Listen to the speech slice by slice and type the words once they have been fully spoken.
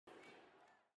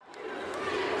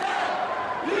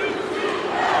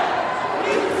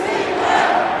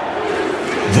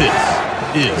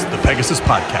Pegasus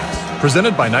Podcast,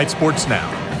 presented by Night Sports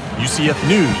Now. UCF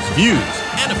news, views,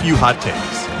 and a few hot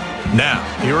takes. Now,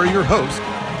 here are your hosts,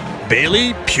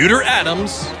 Bailey Pewter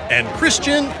Adams and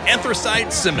Christian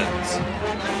Anthracite Simmons.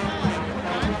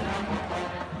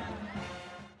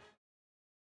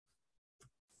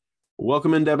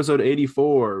 Welcome into episode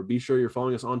 84. Be sure you're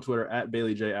following us on Twitter at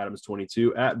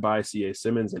BaileyJAdams22, at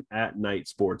ByCASimmons, and at Night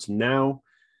Sports Now.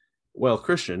 Well,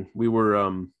 Christian, we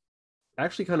were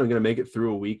actually kind of going to make it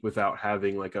through a week without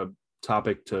having like a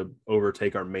topic to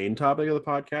overtake our main topic of the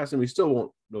podcast, and we still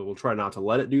won't. We'll try not to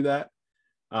let it do that.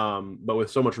 But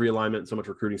with so much realignment, so much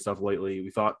recruiting stuff lately,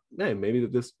 we thought, hey, maybe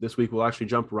this week we'll actually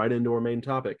jump right into our main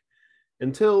topic.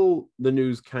 Until the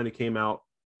news kind of came out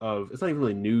of, it's not even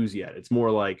really news yet. It's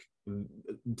more like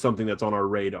something that's on our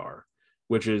radar,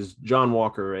 which is John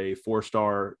Walker, a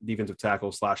 4-star defensive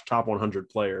tackle / top 100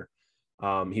 player.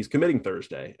 He's committing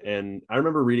Thursday. And I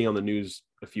remember reading on the news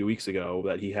a few weeks ago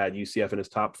that he had UCF in his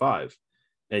top 5.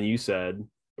 And you said,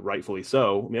 rightfully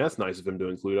so, I mean, that's nice of him to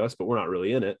include us, but we're not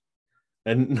really in it.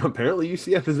 And apparently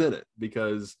UCF is in it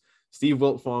because Steve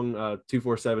Wiltfong,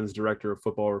 247's director of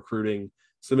football recruiting,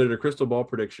 submitted a crystal ball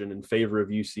prediction in favor of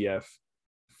UCF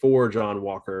for John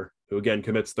Walker, who again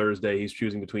commits Thursday. He's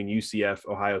choosing between UCF,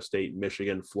 Ohio State,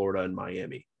 Michigan, Florida, and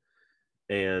Miami.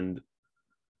 And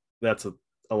that's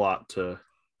a lot to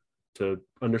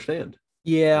understand.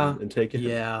 Yeah. And take it.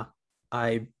 Yeah.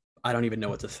 I don't even know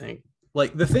what to think.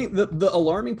 Like the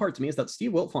alarming part to me is that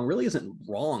Steve Wiltfong really isn't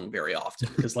wrong very often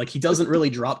because like he doesn't really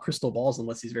drop crystal balls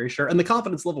unless he's very sure. And the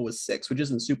confidence level was 6, which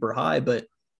isn't super high, but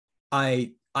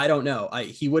I don't know.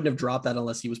 He wouldn't have dropped that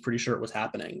unless he was pretty sure it was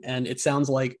happening. And it sounds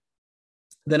like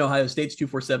then Ohio State's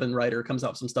 247 writer comes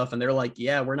out with some stuff and they're like,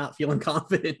 yeah, we're not feeling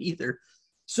confident either.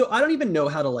 So I don't even know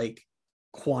how to like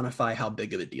quantify how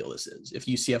big of a deal this is. If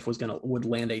UCF would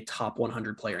land a top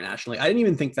 100 player nationally, I didn't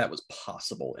even think that was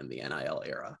possible in the NIL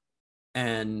era.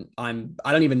 And I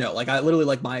don't even know. Like I literally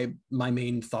like my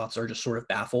main thoughts are just sort of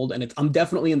baffled. And I'm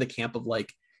definitely in the camp of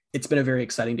like, it's been a very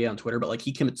exciting day on Twitter, but like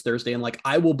he commits Thursday and like,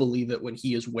 I will believe it when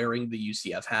he is wearing the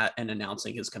UCF hat and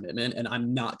announcing his commitment. And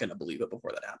I'm not going to believe it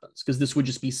before that happens because this would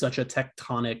just be such a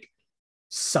tectonic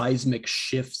seismic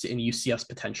shift in UCF's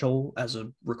potential as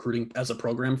a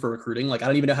program for recruiting. Like, I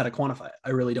don't even know how to quantify it. I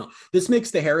really don't. This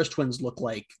makes the Harris twins look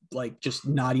like just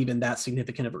not even that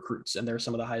significant of recruits. And they're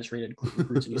some of the highest rated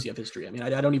recruits in UCF history. I mean,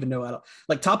 I don't even know how to,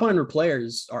 like, top 100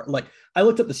 players are like, I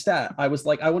looked at the stat. I was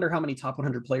like, I wonder how many top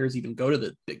 100 players even go to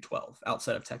the Big 12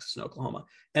 outside of Texas and Oklahoma.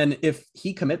 And if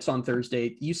he commits on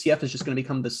Thursday, UCF is just going to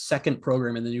become the second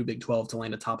program in the new Big 12 to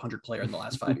land a top 100 player in the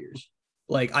last 5 years.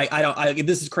 Like,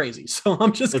 this is crazy. So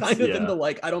I'm just kind of into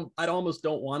like, I almost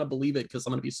don't want to believe it because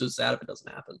I'm going to be so sad if it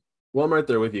doesn't happen. Well, I'm right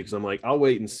there with you because I'm like, I'll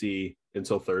wait and see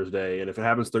until Thursday. And if it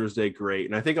happens Thursday, great.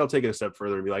 And I think I'll take it a step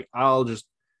further and be like, I'll just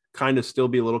kind of still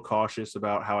be a little cautious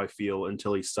about how I feel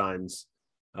until he signs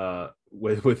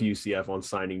with UCF on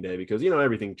signing day, because, you know,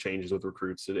 everything changes with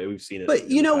recruits today. We've seen it. But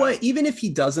you know what, even if he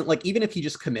doesn't, like, even if he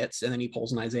just commits and then he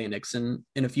pulls an Isaiah Nixon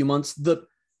in a few months, the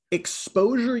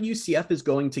exposure UCF is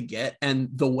going to get and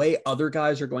the way other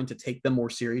guys are going to take them more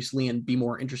seriously and be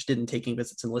more interested in taking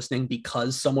visits and listening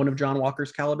because someone of John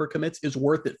Walker's caliber commits is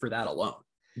worth it for that alone.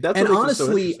 And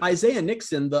honestly, Isaiah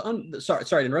Nixon, sorry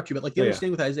to interrupt you, but like the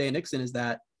understanding with Isaiah Nixon is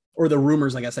that, or the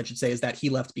rumors, I guess I should say, is that he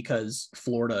left because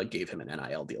Florida gave him an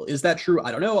NIL deal. Is that true?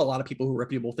 I don't know. A lot of people who are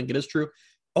reputable think it is true.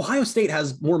 Ohio State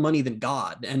has more money than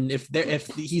God. And if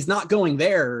he's not going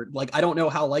there, like, I don't know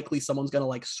how likely someone's going to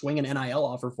like swing an NIL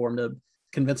offer for him to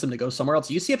convince him to go somewhere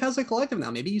else. UCF has a collective now.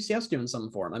 Maybe UCF's doing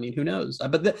something for him. I mean, who knows?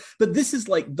 But this is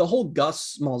like the whole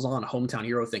Gus Malzahn hometown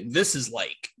hero thing. This is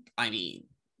like, I mean,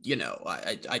 you know,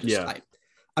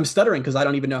 I'm stuttering because I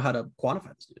don't even know how to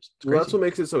quantify this news. Well, that's what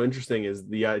makes it so interesting is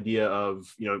the idea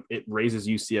of, you know, it raises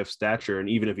UCF's stature. And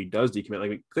even if he does decommit,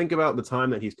 like, think about the time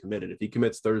that he's committed. If he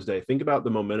commits Thursday, think about the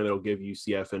momentum it'll give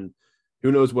UCF, and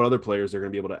who knows what other players they're going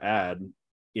to be able to add,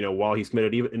 you know, while he's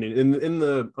committed,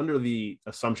 even under the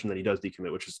assumption that he does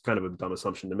decommit, which is kind of a dumb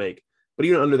assumption to make. But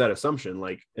even under that assumption,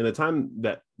 like, in the time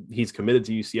that he's committed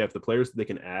to UCF, the players that they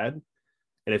can add,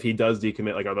 and if he does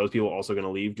decommit, like, are those people also going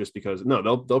to leave just because? No,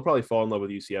 they'll probably fall in love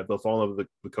with UCF. They'll fall in love with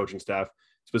the coaching staff,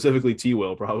 specifically T.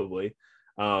 Will probably.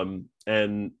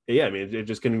 And yeah, I mean, it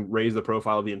just can raise the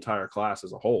profile of the entire class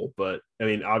as a whole. But I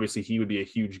mean, obviously he would be a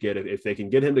huge get if they can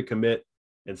get him to commit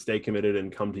and stay committed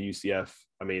and come to UCF.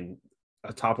 I mean,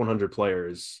 a top 100 player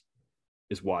is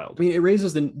wild. I mean, it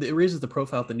raises the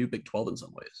profile of the new Big 12 in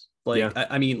some ways. Like, yeah.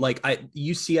 I mean, like,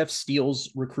 UCF steals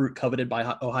recruit coveted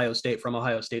by Ohio State from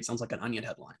Ohio State sounds like an Onion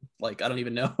headline. Like, I don't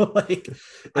even know. Like,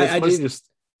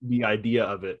 the idea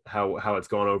of it, how it's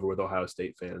gone over with Ohio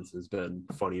State fans has been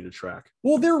funny to track.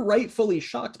 Well, they're rightfully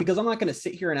shocked because I'm not going to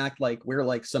sit here and act like we're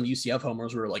like some UCF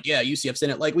homers. We're like, yeah, UCF's in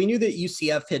it. Like we knew that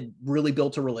UCF had really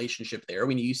built a relationship there.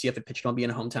 We knew UCF had pitched on being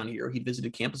a hometown hero. He'd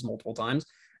visited campus multiple times.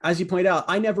 As you point out,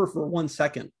 I never for 1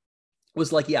 second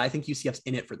was like, yeah, I think UCF's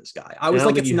in it for this guy. I was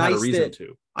like, it's nice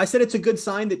that I said it's a good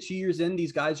sign that 2 years in,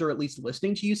 these guys are at least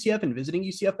listening to UCF and visiting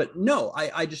UCF. But no,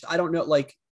 I don't know.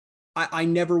 Like, I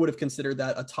never would have considered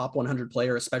that a top 100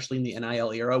 player, especially in the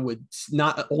NIL era, would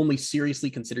not only seriously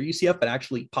consider UCF, but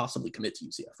actually possibly commit to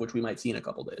UCF, which we might see in a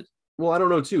couple of days. Well, I don't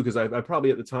know, too, because I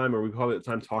probably at the time, or we probably at the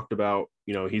time talked about,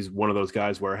 he's one of those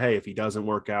guys where, hey, if he doesn't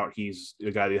work out, he's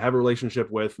a guy they have a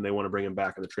relationship with, and they want to bring him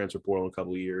back in the transfer portal in a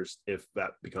couple of years if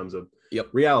that becomes a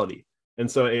reality. And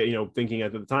so, thinking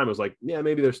at the time, I was like, yeah,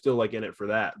 maybe they're still like in it for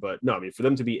that. But no, I mean, for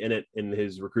them to be in it in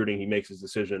his recruiting, he makes his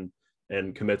decision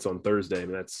and commits on Thursday. I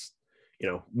mean, that's,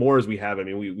 more as we have. I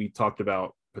mean, we talked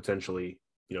about potentially,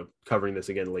 covering this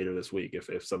again later this week if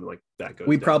something like that goes.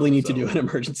 We probably need to do an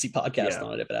emergency podcast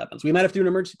on it if it happens. We might have to do an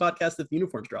emergency podcast if the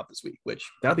uniforms drop this week, which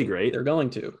that'd be great. They're going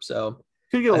to. So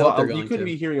could get a lot. You could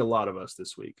be hearing a lot of us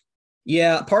this week.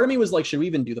 Yeah, part of me was like, should we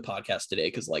even do the podcast today?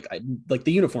 Because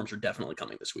the uniforms are definitely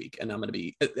coming this week, and I'm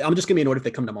just gonna be annoyed if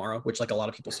they come tomorrow, which like a lot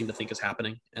of people seem to think is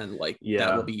happening, and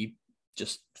that will be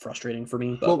just frustrating for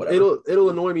me. But it'll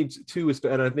annoy me too,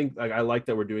 and I think I like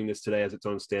that we're doing this today as its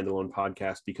own standalone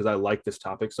podcast because I like this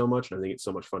topic so much, and I think it's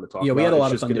so much fun to talk about. Yeah, we had a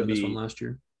lot of fun doing this one last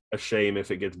year. A shame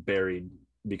if it gets buried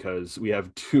because we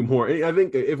have 2 more. I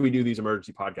think if we do these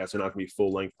emergency podcasts, they're not going to be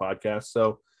full-length podcasts,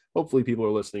 so hopefully people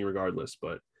are listening regardless.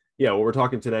 But yeah, what we're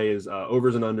talking today is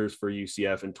overs and unders for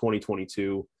UCF in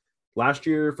 2022. Last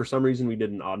year, for some reason, we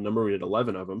did an odd number. We did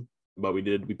 11 of them, but we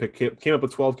came up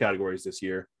with 12 categories this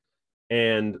year.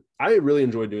 And I really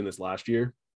enjoyed doing this last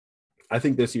year. I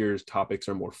think this year's topics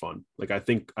are more fun. Like I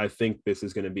think this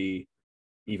is going to be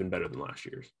even better than last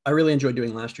year's. I really enjoyed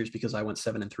doing last year's because I went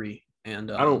 7-3.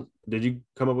 And did you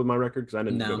come up with my record? Because I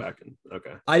didn't go back and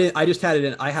okay. I just had it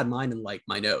in. I had mine in like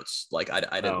my notes. Like I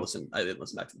didn't listen. I didn't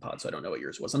listen back to the pod, so I don't know what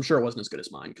yours was. I'm sure it wasn't as good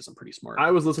as mine because I'm pretty smart.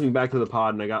 I was listening back to the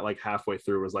pod and I got like halfway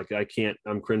through. Was like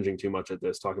I'm cringing too much at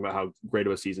this, talking about how great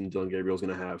of a season Dylan Gabriel's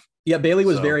going to have. Yeah, Bailey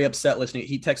was very upset listening.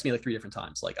 He texted me like 3 different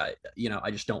times. Like I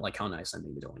just don't like how nice I'm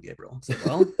being to Dylan Gabriel. It's like,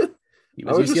 well,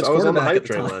 I was on the hype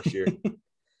train last year.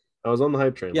 I was on the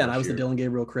hype train. Yeah, and I was the Dylan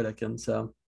Gabriel critic, and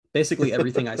so. Basically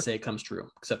everything I say comes true,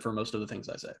 except for most of the things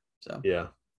I say. So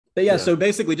so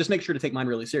basically just make sure to take mine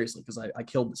really seriously because I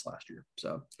killed this last year.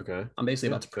 So I'm basically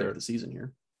about to predict the season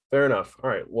here. Fair enough. All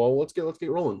right. Well, let's get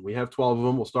rolling. We have 12 of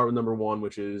them. We'll start with number 1,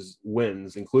 which is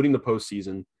wins, including the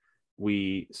postseason.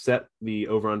 We set the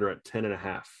over/under at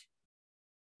 10.5.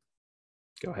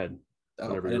 Go ahead.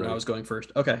 Oh, I didn't know I was going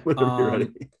first. Okay. Whenever you're ready.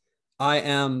 I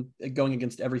am going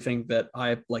against everything that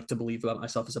I like to believe about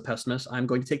myself as a pessimist. I'm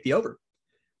going to take the over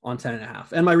on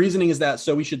 10.5. And my reasoning is that,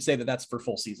 so we should say that that's for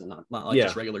full season, not like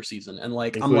just regular season. And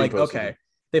like, including I'm like, okay,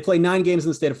 they play 9 games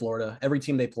in the state of Florida. Every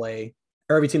team they play,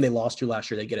 or every team they lost to last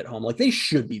year, they get at home. Like they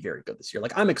should be very good this year.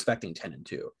 Like I'm expecting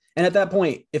 10-2. And at that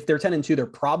point, if they're 10-2, they're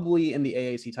probably in the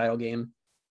AAC title game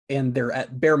and they're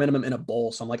at bare minimum in a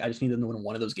bowl. So I'm like, I just need them to win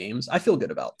one of those games. I feel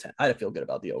good about 10. I feel good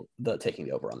about the taking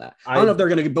the over on that. I don't know if they're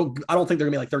going to, I don't think they're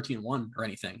gonna be like 13-1 or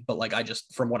anything, but like, I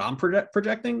just, from what I'm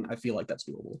projecting, I feel like that's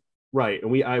doable. Right.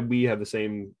 And we have the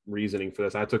same reasoning for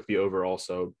this. I took the over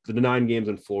also. The 9 games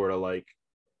in Florida, like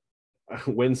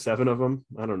win 7 of them.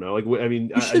 I don't know. Like, I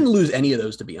mean, you shouldn't lose any of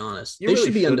those, to be honest. They really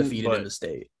should be undefeated in the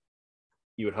state.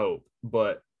 You would hope.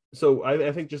 But so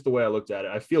I think just the way I looked at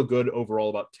it, I feel good overall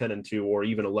about 10-2 or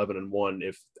even 11-1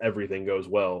 if everything goes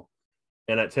well.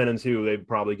 And at 10-2, they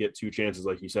probably get 2 chances.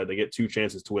 Like you said, they get 2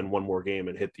 chances to win one more game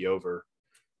and hit the over.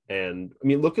 And I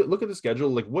mean, look at the schedule.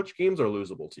 Like, which games are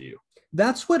losable to you?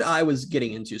 That's what I was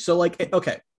getting into. So like,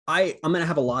 okay, I'm going to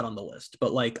have a lot on the list,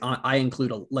 but like I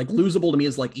include like losable to me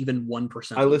is like even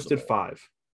 1%. I listed 5.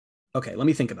 Okay. Let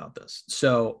me think about this.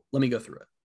 So let me go through it.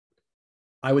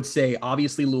 I would say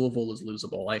obviously Louisville is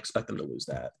losable. I expect them to lose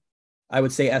that. I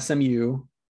would say SMU.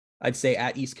 I'd say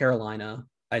at East Carolina.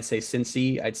 I'd say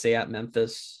Cincy. I'd say at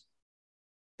Memphis.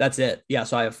 That's it. Yeah,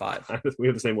 so I have 5. We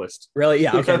have the same list. Really?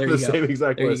 Yeah. Okay. There you go. Same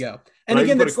exact there list. You go. And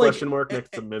again, that's like question mark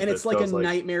next to Memphis, and it's like a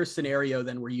nightmare scenario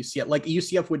then where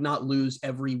UCF would not lose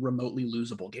every remotely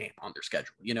losable game on their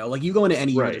schedule. You know, like you go into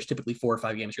any year, there's typically 4 or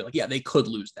 5 games. You're like, yeah, they could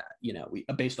lose that. You know,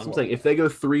 based on. I'm saying if they go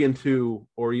 3-2,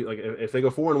 or like if they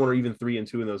go 4-1 or even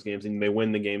 3-2 in those games, and they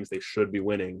win the games they should be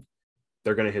winning,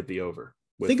 they're going to hit the over.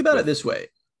 Think about it this way: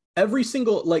 every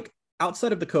single like.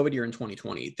 outside of the COVID year in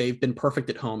 2020, they've been perfect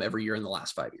at home every year in the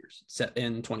last 5 years, set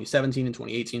in 2017 and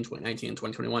 2018, 2019 and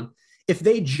 2021. If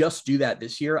they just do that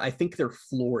this year, I think their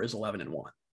floor is 11-1.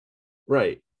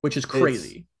 Right. Which is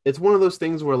crazy. It's one of those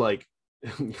things where, like,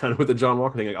 kind of with the John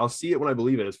Walker thing, like, I'll see it when I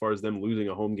believe it, as far as them losing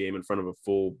a home game in front of a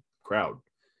full crowd.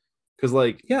 Because,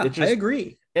 like, yeah, I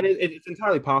agree. And it's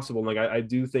entirely possible. Like, I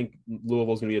do think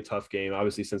Louisville's going to be a tough game.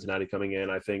 Obviously, Cincinnati coming in.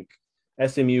 I think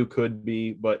SMU could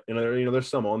be, but there's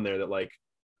some on there that, like,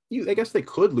 I guess they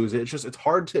could lose it. It's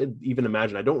hard to even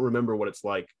imagine. I don't remember what it's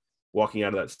like walking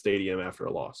out of that stadium after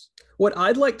a loss. What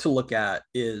I'd like to look at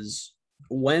is,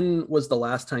 when was the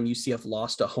last time UCF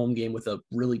lost a home game with a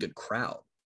really good crowd?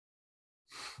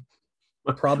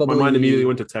 Probably. My mind immediately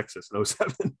went to Texas in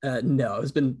 2007. No,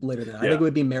 it's been later than that. I think it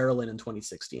would be Maryland in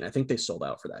 2016. I think they sold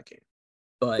out for that game.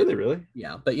 But did they really?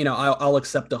 Yeah, but I'll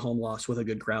accept a home loss with a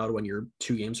good crowd when you're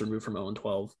 2 games removed from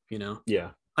 0-12.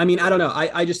 Yeah. I mean, I don't know.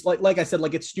 I just like I said,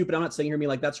 like, it's stupid. I'm not saying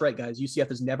here that's right, guys.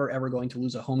 UCF is never ever going to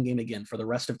lose a home game again for the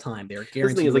rest of time. They're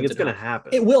guaranteed. It's going to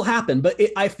happen. It will happen, but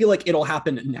I feel like it'll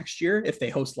happen next year if they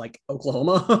host like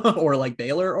Oklahoma or like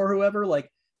Baylor or whoever. Like,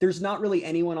 there's not really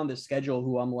anyone on this schedule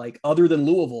who I'm like, other than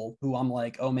Louisville, who I'm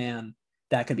like, oh man,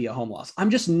 that could be a home loss. I'm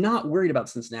just not worried about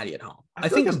Cincinnati at home. I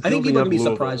think people are going to be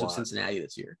surprised with Cincinnati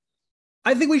this year.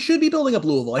 I think we should be building up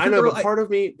Louisville. I know, but part of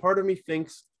me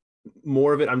thinks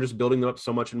more of it. I'm just building them up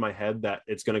so much in my head that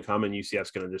it's going to come and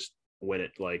UCF's going to just win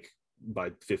it, like,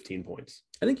 by 15 points.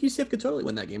 I think UCF could totally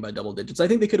win that game by double digits. I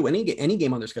think they could win any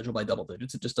game on their schedule by double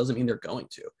digits. It just doesn't mean they're going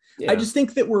to. Yeah. I just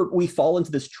think that we fall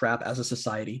into this trap as a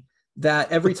society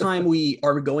that every time we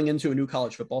are going into a new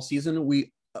college football season,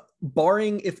 we,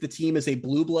 barring if the team is a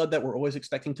blue blood that we're always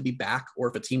expecting to be back, or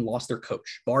if a team lost their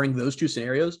coach, barring those two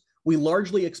scenarios, we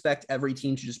largely expect every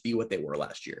team to just be what they were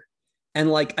last year. And,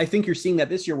 like, I think you're seeing that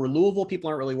this year, where Louisville people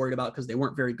aren't really worried about because they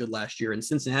weren't very good last year. And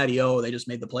Cincinnati, they just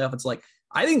made the playoff. It's like,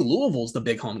 I think Louisville's the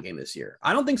big home game this year.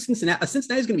 I don't think Cincinnati's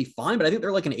going to be fine, but I think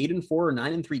they're like an 8-4 or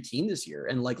 9-3 team this year.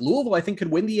 And, like, Louisville, I think,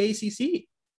 could win the ACC.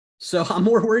 So I'm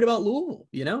more worried about Louisville.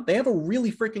 They have a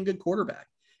really freaking good quarterback.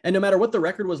 And no matter what the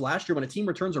record was last year, when a team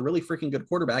returns a really freaking good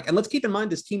quarterback, and let's keep in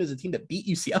mind, this team is a team that beat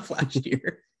UCF last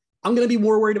year, I'm going to be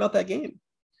more worried about that game.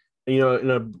 In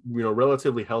a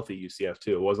relatively healthy UCF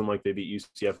too. It wasn't like they beat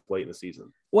UCF late in the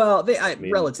season. Well, they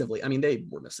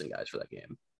were missing guys for that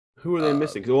game. Who were they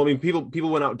missing? Well, I mean,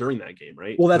 people went out during that game,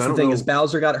 right? Well, that's the thing is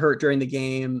Bowser got hurt during the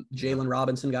game. Jalen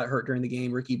Robinson got hurt during the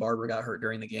game. Ricky Barber got hurt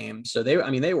during the game. So they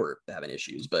were having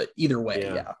issues, but either way,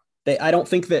 yeah. I don't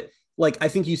think that, like, I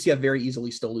think UCF very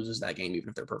easily still loses that game, even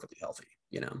if they're perfectly healthy,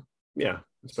 Yeah,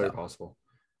 it's very possible.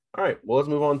 All right, well, let's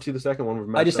move on to the second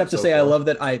one. I just have to say, I love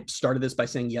that I started this by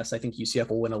saying, yes, I think UCF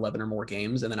will win 11 or more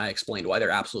games, and then I explained why they're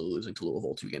absolutely losing to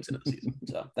Louisville 2 games into the season.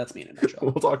 So that's me in a nutshell.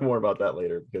 We'll talk more about that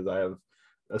later because I have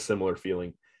a similar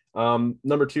feeling.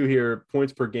 Number 2 here,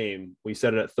 points per game. We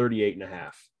set it at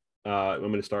 38.5. I'm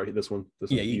going to start this one.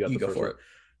 You go for it.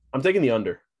 I'm taking the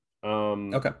under.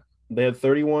 Okay. They had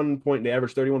they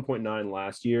averaged 31.9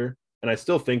 last year. And I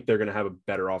still think they're going to have a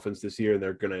better offense this year, and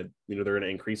they're going to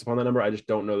increase upon that number. I just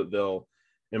don't know that they'll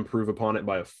improve upon it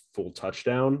by a full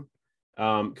touchdown.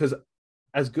 Because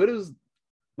as good as,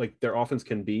 like, their offense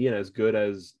can be, and as good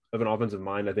as of an offensive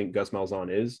mind I think Gus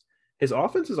Malzahn is, his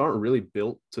offenses aren't really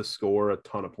built to score a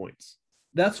ton of points.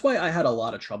 That's why I had a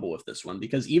lot of trouble with this one,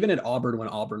 because even at Auburn, when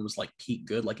Auburn was like peak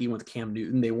good, like even with Cam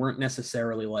Newton, they weren't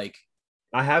necessarily like.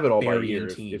 I have it all by year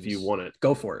if you want it.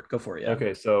 Go for it. Yeah.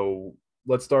 Okay, so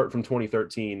let's start from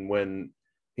 2013 when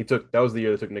that was the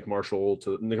year they took Nick Marshall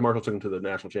took him to the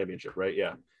national championship, right?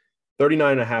 Yeah.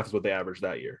 39.5 is what they averaged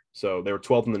that year. So they were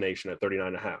 12th in the nation at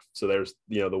 39.5. So there's,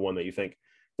 the one that you think.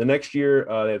 The next year,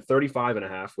 they had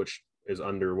 35.5, which is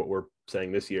under what we're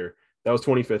saying this year. That was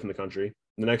 25th in the country.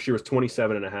 The next year was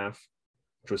 27.5,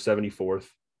 which was 74th.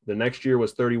 The next year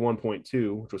was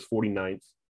 31.2, which was 49th.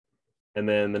 And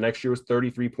then the next year was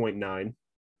 33.9.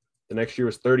 The next year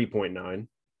was 30.9.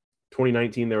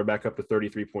 2019, they were back up to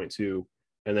 33.2.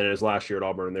 And then as last year at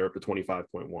Auburn, they're up to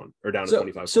 25.1 or down to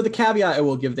 25. So the caveat I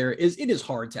will give there is it is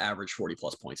hard to average 40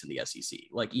 plus points in the SEC.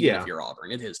 Like, even if you're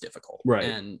Auburn, it is difficult.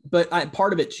 Right. But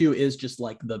part of it too is just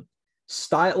like the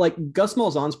style, like Gus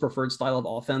Malzahn's preferred style of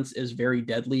offense is very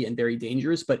deadly and very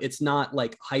dangerous, but it's not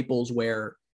like Heupel's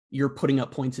where you're putting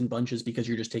up points in bunches because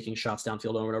you're just taking shots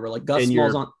downfield over and over. Like Gus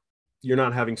Malzahn. You're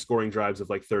not having scoring drives of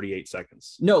like 38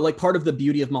 seconds. No, like part of the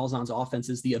beauty of Malzahn's offense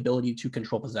is the ability to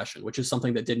control possession, which is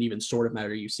something that didn't even sort of matter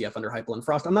to UCF under Heupel and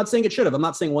Frost. I'm not saying it should have. I'm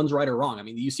not saying one's right or wrong. I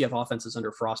mean, the UCF offenses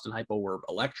under Frost and Heupel were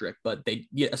electric, but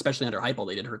especially under Heupel,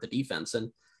 they did hurt the defense.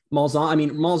 And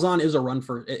Malzahn is a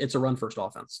run first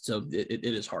offense, so it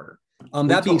is harder.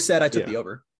 That being said, I took the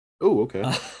over. Oh, okay.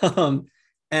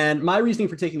 And my reasoning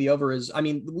for taking the over is, I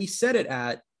mean, we set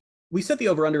the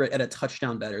over under at a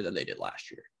touchdown better than they did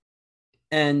last year.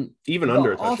 And even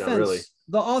under a touchdown, really.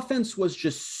 The offense was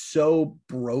just so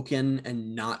broken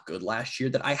and not good last year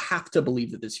that I have to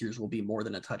believe that this year's will be more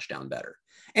than a touchdown better.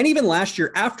 And even last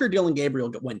year, after Dylan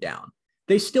Gabriel went down,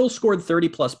 they still scored 30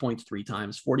 plus points 3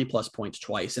 times, 40 plus points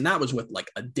twice. And that was with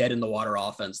like a dead in the water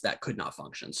offense that could not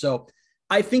function. So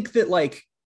I think that like,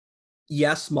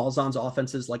 yes, Malzahn's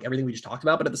offense is like everything we just talked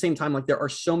about, but at the same time, like there are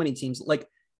so many teams, like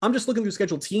I'm just looking through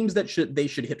schedule teams that should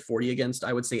hit 40 against.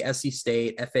 I would say SC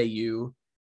State, FAU.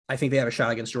 I think they have a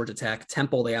shot against Georgia Tech.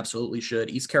 Temple, they absolutely should.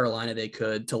 East Carolina, they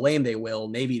could. Tulane, they will.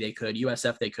 Navy, they could.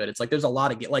 USF, they could. It's like there's a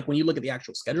lot of like when you look at the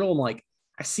actual schedule, I'm like,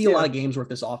 I see a lot of games where if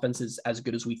this offense is as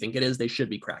good as we think it is, they should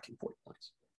be cracking 40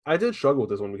 points. I did struggle with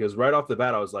this one because right off the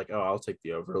bat, I was like, oh, I'll take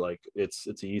the over. Like it's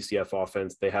a UCF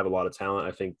offense. They have a lot of talent.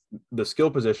 I think the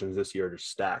skill positions this year are just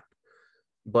stacked.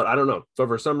 But I don't know. So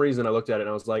for some reason, I looked at it and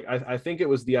I was like, I think it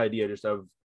was the idea just of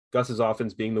Gus's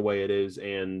offense being the way it is.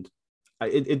 And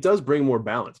it does bring more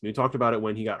balance. We talked about it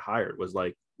when he got hired, was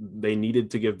like they needed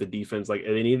to give the defense, like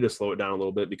they needed to slow it down a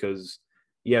little bit because,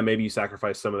 yeah, maybe you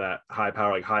sacrifice some of that high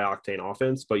power, like high octane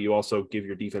offense, but you also give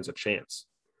your defense a chance.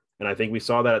 And I think we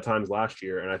saw that at times last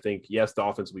year. And I think, yes, the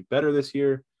offense will be better this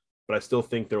year, but I still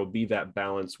think there will be that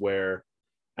balance where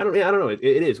I don't know. It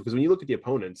is because when you look at the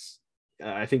opponents,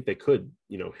 I think they could,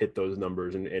 hit those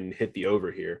numbers and hit the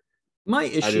over here. My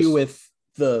issue with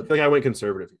I feel like I went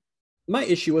conservative. My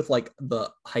issue with like the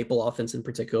Heupel offense in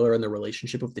particular and the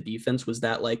relationship with the defense was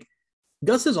that like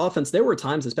Gus's offense, there were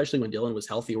times, especially when Dylan was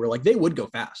healthy, where like they would go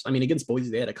fast. I mean, against Boise,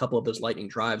 they had a couple of those lightning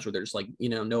drives where there's like,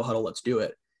 no huddle, let's do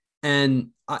it. And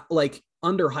like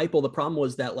under Heupel, the problem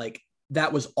was that like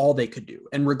that was all they could do.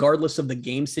 And regardless of the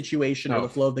game situation or the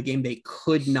flow of the game, they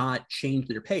could not change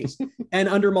their pace. And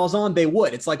under Malzahn, they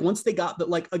would. It's like once they got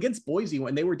like against Boise,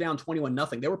 when they were down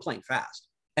 21-0, they were playing fast.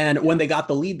 And when they got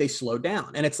the lead, they slowed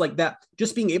down. And it's like that,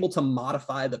 just being able to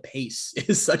modify the pace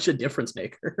is such a difference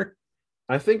maker.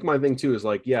 I think my thing too is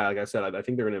like, yeah, like I said, I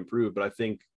think they're going to improve, but I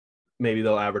think maybe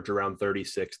they'll average around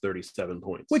 36, 37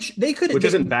 points. Which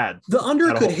isn't bad. The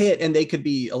under could hit and they could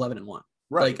be 11-1.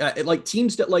 Right. Like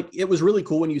teams that like, it was really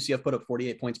cool when UCF put up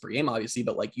 48 points per game, obviously,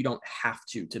 but like you don't have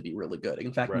to be really good.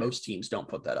 In fact, most teams don't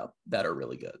put that up that are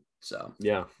really good. So,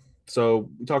 yeah. So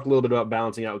we talked a little bit about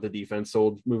balancing out with the defense. So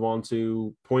we'll move on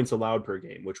to points allowed per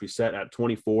game, which we set at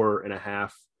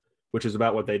 24.5, which is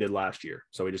about what they did last year.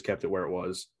 So we just kept it where it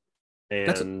was.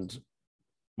 And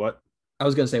what? I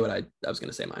was going to say I was going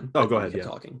to say mine. Oh, go ahead. Yeah.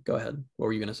 Talking. Go ahead. What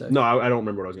were you going to say? No, I don't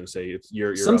remember what I was going to say. It's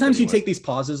you're Sometimes you take these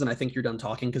pauses and I think you're done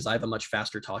talking because I have a much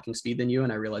faster talking speed than you.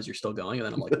 And I realize you're still going. And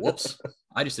then I'm like, whoops,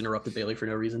 I just interrupted Bailey for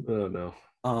no reason. Oh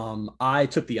no. I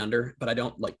took the under, but I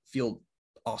don't like feel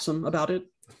awesome about it.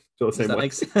 Feel the same way.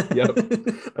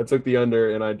 Yep. I took the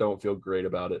under and I don't feel great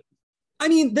about it. I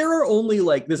mean, there are only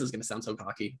like, this is going to sound so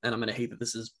cocky and I'm going to hate that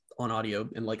this is on audio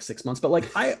in like 6 months, but like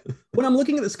when I'm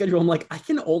looking at the schedule, I'm like, I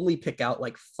can only pick out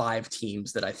like 5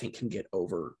 teams that I think can get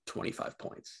over 25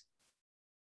 points.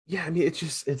 Yeah. I mean,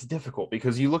 it's difficult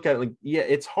because you look at it like, yeah,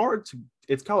 it's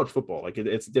college football. Like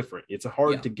it's different. It's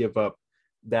hard to give up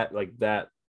that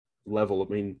level.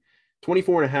 I mean,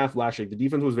 24.5 last year. The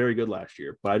defense was very good last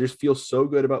year, but I just feel so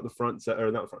good about the front set,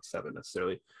 or not the front seven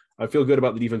necessarily. I feel good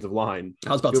about the defensive line.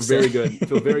 I was about to say. Very good.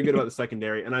 Feel very good about the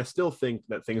secondary, and I still think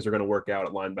that things are going to work out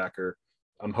at linebacker.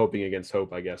 I'm hoping against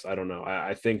hope, I guess. I don't know.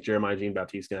 I think Jeremiah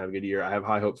Jean-Baptiste going to have a good year. I have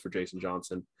high hopes for Jason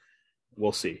Johnson.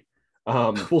 We'll see.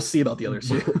 We'll see about the others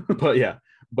too. But yeah,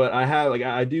 but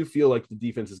I do feel like the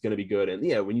defense is going to be good, and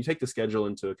yeah, when you take the schedule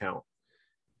into account,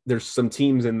 there's some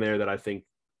teams in there that I think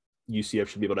UCF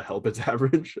should be able to help its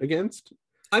average against.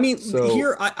 I mean,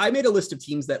 here I made a list of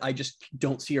teams that I just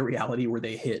don't see a reality where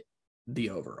they hit the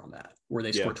over on that, where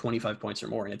they score 25 points or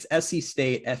more. And it's SC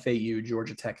State, FAU,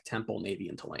 Georgia Tech, Temple, Navy,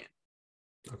 and Tulane.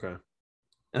 Okay.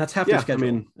 And that's half their schedule.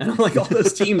 I mean, and I'm like, all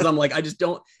those teams, I'm like, I just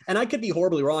don't, and I could be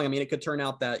horribly wrong. I mean, it could turn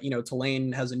out that,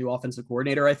 Tulane has a new offensive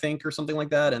coordinator, I think, or something like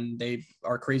that. And they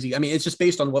are crazy. I mean, it's just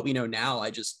based on what we know now.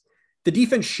 The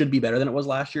defense should be better than it was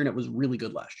last year. And it was really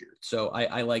good last year. So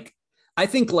I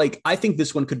think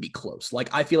this one could be close. Like,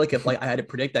 I feel like if I had to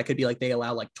predict, that could be like they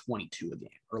allow like 22 a game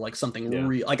or like something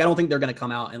real. Like, I don't think they're going to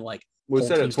come out and like we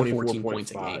said at 14 points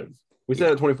a game. We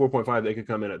said at 24.5, they could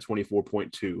come in at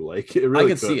 24.2. Like, it really I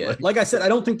could see it. Like I said, I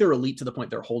don't think they're elite to the point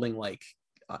they're holding like,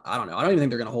 I don't know. I don't even think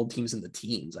they're going to hold teams in the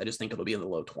teens. I just think it'll be in the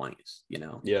low 20s,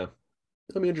 Yeah.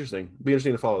 That'll be interesting. It'll be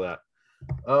interesting to follow that.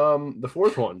 The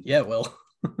fourth one. Yeah, well.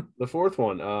 The fourth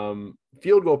one,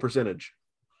 field goal percentage.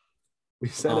 We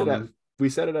set it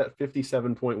at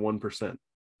 57.1%.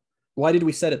 Why did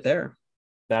we set it there?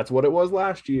 That's what it was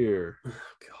last year. Oh,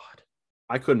 God.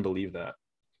 I couldn't believe that.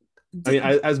 I mean,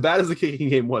 as bad as the kicking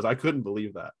game was, I couldn't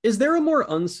believe that. Is there a more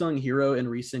unsung hero in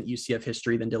recent UCF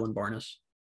history than Dylan Barnes?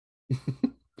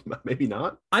 Maybe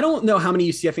not. I don't know how many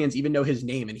UCF fans even know his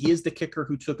name, and he is the kicker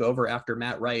who took over after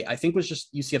Matt Wright. I think was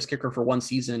just UCF's kicker for one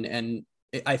season, and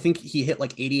I think he hit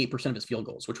like 88% of his field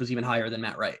goals, which was even higher than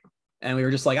Matt Wright. And we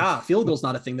were just like, field goal's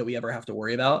not a thing that we ever have to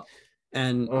worry about.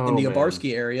 And in the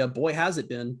Obarski area, boy, has it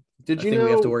been. Did you know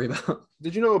we have to worry about?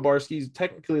 Did you know Obarski's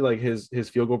technically like his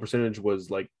field goal percentage was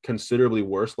like considerably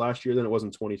worse last year than it was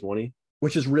in 2020?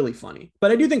 Which is really funny.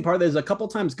 But I do think part of it is a couple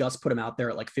times Gus put him out there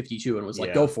at like 52 and was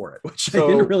like, go for it, which I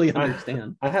didn't really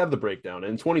understand. I have the breakdown.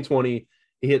 In 2020,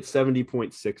 he hit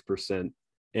 70.6%.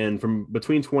 And from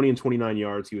between 20 and 29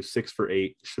 yards, he was 6 for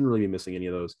 8. Shouldn't really be missing any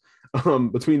of those.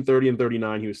 Between 30 and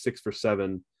 39, he was 6 for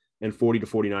 7. And 40 to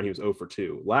 49, he was 0 for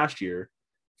 2. Last year,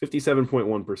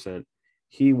 57.1%.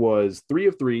 He was 3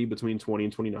 of 3 between 20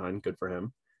 and 29. Good for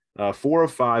him. 4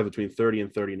 of 5 between 30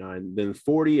 and 39. Then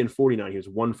 40 and 49, he was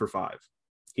 1 for 5.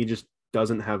 He just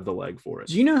doesn't have the leg for it.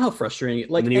 Do you know how frustrating?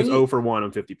 Like, and he was 0 for 1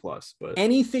 on 50 plus. But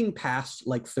anything past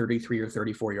like 33 or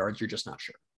 34 yards, you're just not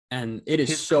sure. And it is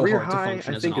his so hard to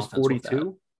function as an offense. I think is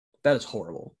 42. That is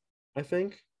horrible. I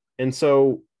think. And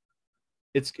so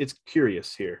it's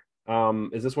curious here.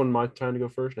 Is this one my time to go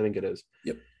first? I think it is.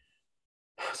 Yep.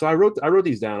 So I wrote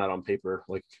these down out on paper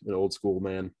like an old school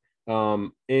man.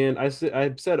 And I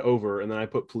said over, and then I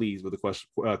put please with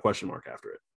a question mark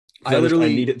after it. I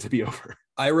need it to be over.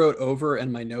 I wrote over,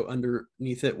 and my note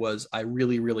underneath it was I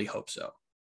really, really hope so.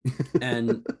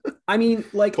 And I mean,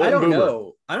 like, Colton Boomer.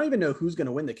 Know. I don't even know who's going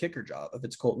to win the kicker job, if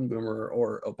it's Colton Boomer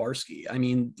or Obarski. I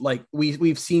mean, like,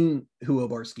 we've seen who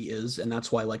Obarski is, and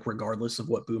that's why, like, regardless of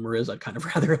what Boomer is, I'd kind of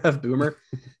rather have Boomer.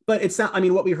 But it's not, I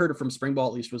mean, what we heard from spring ball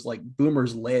at least was like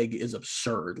Boomer's leg is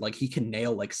absurd. Like, he can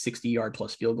nail like 60-yard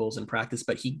plus field goals in practice,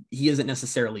 but he isn't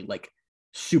necessarily like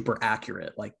super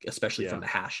accurate, like especially from the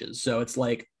hashes. So it's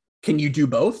like, can you do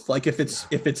both? Like if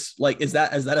it's like, is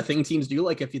that a thing teams do?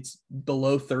 Like if it's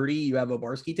below 30, you have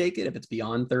Obarski take it. If it's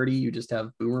beyond 30, you just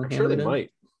have Boomer. I'm sure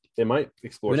they might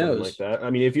explore something like that. I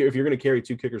mean, if you're going to carry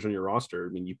 2 kickers on your roster, I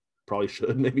mean, you probably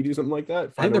should maybe do something like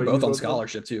that. I think they're both on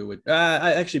scholarship too.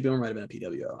 Actually, Boomer might have been a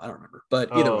PWO. I don't remember,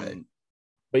 but either way.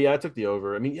 But yeah, I took the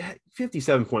over. I mean,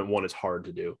 57.1 is hard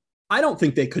to do. I don't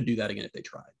think they could do that again if they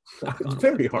tried. It's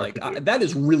very hard. Like that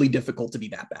is really difficult to be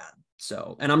that bad.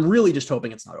 So, and I'm really just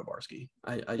hoping it's not Obarski.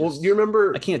 Well, you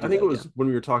remember? I can't. I think it was when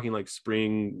we were talking like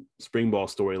spring ball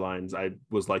storylines. I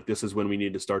was like, this is when we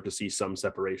need to start to see some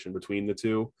separation between the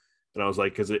two. And I was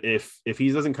like, because if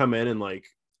he doesn't come in and like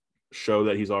show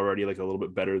that he's already like a little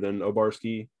bit better than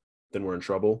Obarski, then we're in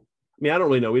trouble. I mean, I don't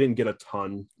really know. We didn't get a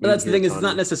ton. But that's the thing is, it's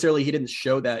not necessarily he didn't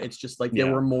show that. It's just like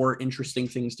there were more interesting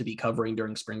things to be covering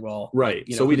during spring ball. Right.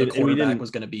 You know, so we didn't. Quarterback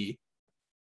was going to be.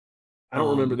 I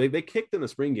don't remember. They kicked in the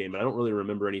spring game, but I don't really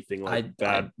remember anything like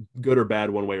good or bad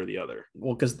one way or the other.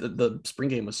 Well, because the spring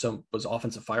game was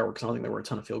offensive fireworks. I don't think there were a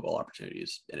ton of field goal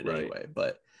opportunities in it anyway.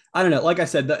 But I don't know. Like I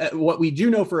said, what we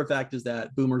do know for a fact is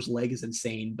that Boomer's leg is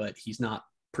insane, but he's not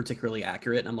particularly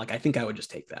accurate. And I'm like, I think I would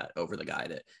just take that over the guy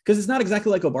because it's not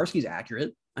exactly like Obarski's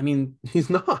accurate. I mean, he's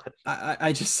not.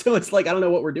 I just, so it's like, I don't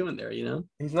know what we're doing there, you know?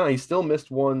 He's not. He still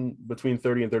missed one between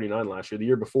 30 and 39 last year. The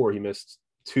year before, he missed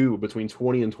 2 between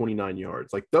 20 and 29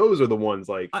 yards. Like those are the ones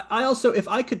like I also, if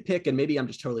I could pick, and maybe I'm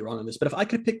just totally wrong on this, but if I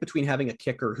could pick between having a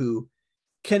kicker who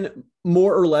can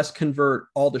more or less convert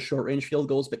all the short range field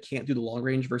goals, but can't do the long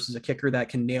range versus a kicker that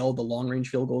can nail the long range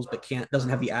field goals, but doesn't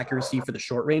have the accuracy for the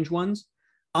short range ones,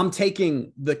 I'm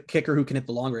taking the kicker who can hit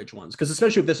the long range ones. Because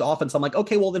especially with this offense, I'm like,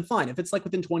 okay, well then fine. If it's like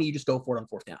within 20, you just go for it on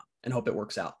 4th down and hope it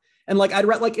works out. And like,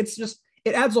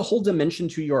 it adds a whole dimension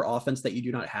to your offense that you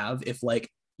do not have. If like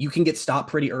you can get stopped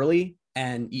pretty early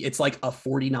and it's like a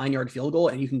 49-yard field goal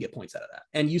and you can get points out of that.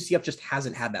 And UCF just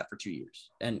hasn't had that for 2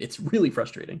 years. And it's really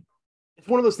frustrating. It's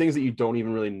one of those things that you don't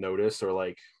even really notice or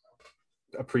like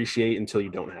appreciate until you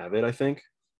don't have it, I think.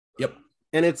 Yep.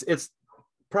 And it's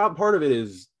part of it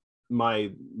is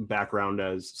my background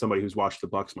as somebody who's watched the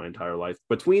Bucs my entire life.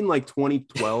 Between like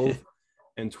 2012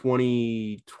 and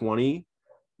 2020,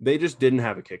 they just didn't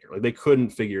have a kicker. Like they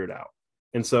couldn't figure it out.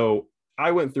 And so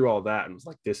I went through all that and was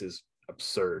like, this is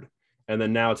absurd. And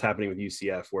then now it's happening with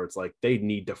UCF where it's like they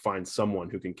need to find someone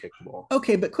who can kick the ball.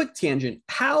 Okay, but quick tangent.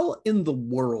 How in the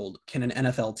world can an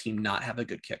NFL team not have a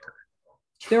good kicker?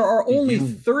 There are only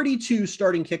 32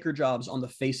 starting kicker jobs on the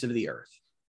face of the earth.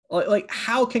 Like,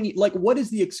 how can you, like, what is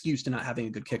the excuse to not having a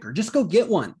good kicker? Just go get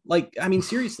one. Like, I mean,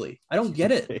 seriously, I don't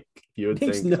get it. It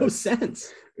makes no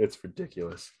sense. It's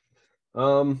ridiculous.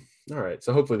 All All right.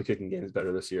 So hopefully the kicking game is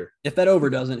better this year. If that over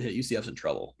doesn't hit, UCF's in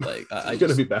trouble. Like It's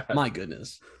going to be bad. My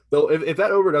goodness. If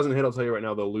that over doesn't hit, I'll tell you right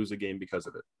now, they'll lose a game because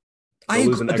of it. They'll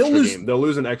lose an extra game. They'll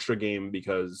lose an extra game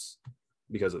because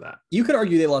of that. You could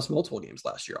argue they lost multiple games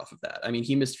last year off of that. I mean,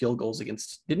 he missed field goals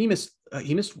against. Didn't he miss?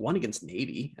 He missed one against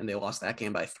Navy, and they lost that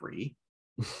game by 3.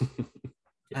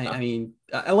 Yeah. I mean,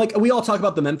 like we all talk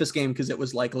about the Memphis game because it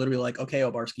was like literally like, okay,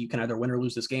 Obarski, you can either win or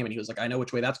lose this game, and he was like, I know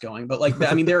which way that's going. But like,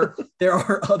 I mean, there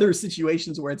are other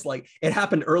situations where it's like it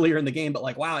happened earlier in the game, but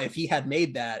like, wow, if he had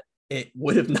made that, it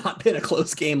would have not been a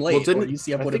close game late. Or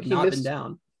UCF would have not been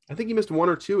down. I think he missed 1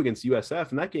 or 2 against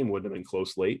USF, and that game wouldn't have been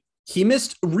close late. He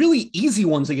missed really easy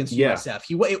ones against USF.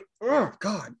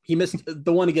 He missed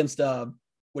the one against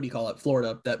what do you call it,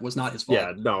 Florida, that was not his fault.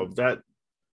 Yeah, no, that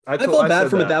I felt bad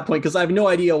for him at that point because I have no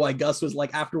idea why Gus was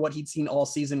like, after what he'd seen all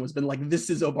season, was been like,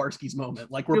 this is Obarski's moment.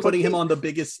 Like we're putting him on the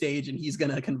biggest stage and he's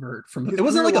gonna convert from it.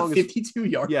 Wasn't like a 52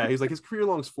 yard. Yeah, he's like his career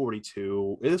long's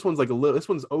 42. This one's like this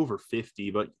one's over 50,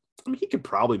 but I mean he could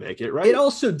probably make it, right? It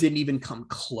also didn't even come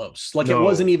close. Like it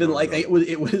wasn't even it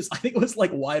was I think it was like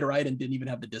wide right and didn't even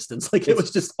have the distance. Like it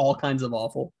was just all kinds of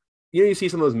awful. You know, you see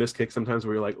some of those missed kicks sometimes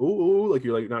where you're like, ooh, like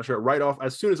you're like not sure. Right off,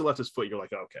 as soon as it left his foot, you're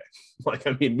like, okay. Like,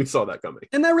 I mean, we saw that coming.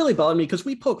 And that really bothered me because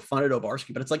we poke fun at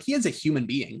Obarski, but it's like he is a human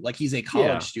being. Like he's a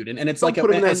college student. And it's don't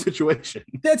put him in that situation.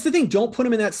 That's the thing. Don't put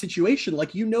him in that situation.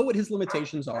 Like, you know what his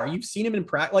limitations are. You've seen him in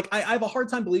practice. Like, I have a hard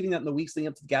time believing that in the weeks leading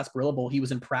up to the Gasparilla Bowl, he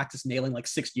was in practice nailing like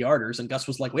 60-yarders. And Gus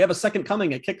was like, we have a second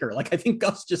coming at kicker. Like, I think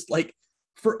Gus just like,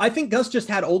 I think Gus just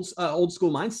had old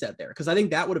school mindset there because I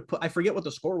think that would have I forget what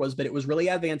the score was, but it was really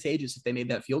advantageous if they made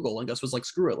that field goal and Gus was like,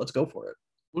 screw it, let's go for it.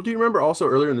 Well, do you remember also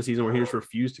earlier in the season where he just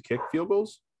refused to kick field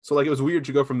goals? So like it was weird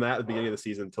to go from that at the beginning of the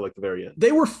season to like the very end.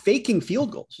 They were faking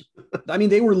field goals. I mean,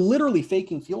 they were literally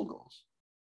faking field goals.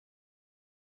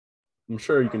 I'm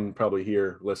sure you can probably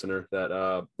hear, listener,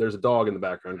 that there's a dog in the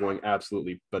background going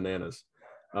absolutely bananas.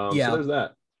 So there's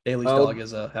that. Bailey's dog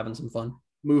is having some fun.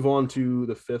 Move on to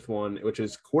the 5th one, which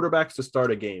is quarterbacks to start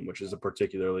a game, which is a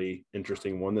particularly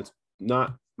interesting one that's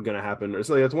not going to happen. It's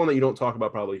like that's one that you don't talk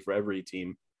about probably for every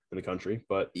team in the country,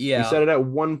 but we set it at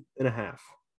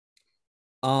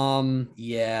 1.5.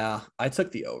 Yeah, I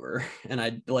took the over and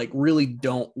I like really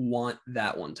don't want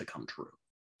that one to come true,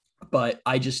 but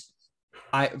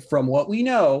from what we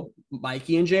know,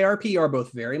 Mikey and JRP are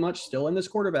both very much still in this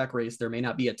quarterback race. There may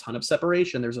not be a ton of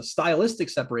separation. There's a stylistic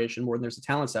separation more than there's a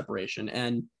talent separation.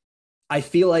 And I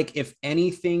feel like if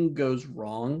anything goes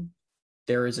wrong,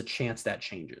 there is a chance that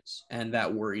changes. And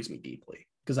that worries me deeply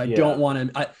because I don't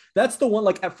want to. That's the one,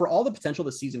 like for all the potential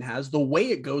the season has, the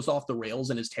way it goes off the rails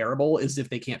and is terrible is if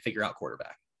they can't figure out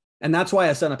quarterback. And that's why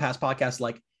I said on a past podcast,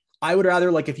 like, I would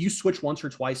rather like if you switch once or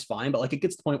twice, fine. But like it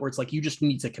gets to the point where it's like you just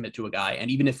need to commit to a guy. And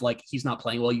even if like he's not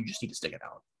playing well, you just need to stick it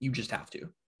out. You just have to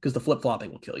because the flip-flopping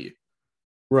will kill you.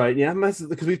 Right. Yeah.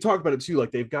 Because we've talked about it too.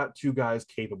 Like they've got 2 guys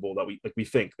capable that we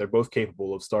think they're both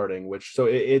capable of starting, which so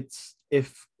it's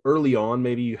if early on,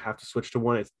 maybe you have to switch to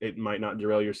one, it might not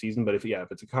derail your season. But if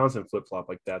it's a constant flip-flop,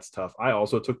 like that's tough. I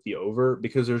also took the over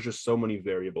because there's just so many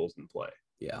variables in play.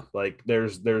 Yeah. Like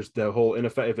there's the whole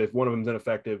if one of them's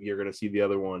ineffective, you're going to see the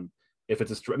other one. If it's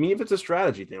a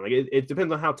strategy thing, like it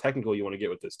depends on how technical you want to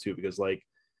get with this too, because like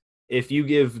if you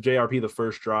give JRP the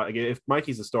first drive, like if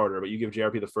Mikey's the starter, but you give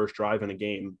JRP the first drive in a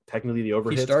game, technically the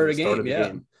overhit started a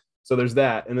game. So there's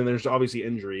that. And then there's obviously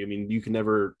injury. I mean, you can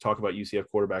never talk about UCF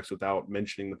quarterbacks without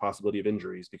mentioning the possibility of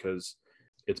injuries because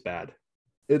it's bad.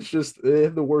 It's just they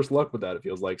have the worst luck with that, it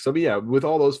feels like. So, but yeah, with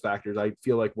all those factors, I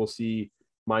feel like we'll see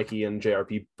Mikey and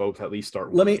JRP both at least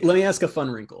start. Let me ask a fun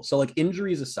wrinkle. So like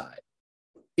injuries aside,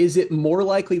 is it more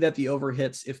likely that the over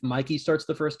hits if Mikey starts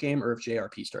the first game or if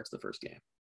JRP starts the first game?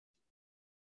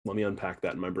 Let me unpack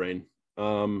that in my brain.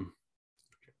 I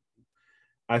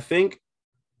think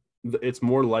it's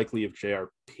more likely if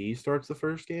JRP starts the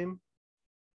first game.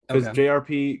 Because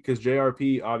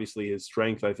JRP, obviously his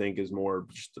strength, I think, is more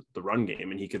just the run game,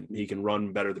 and he can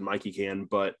run better than Mikey can.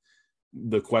 But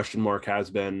the question mark has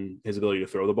been his ability to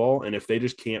throw the ball. And if they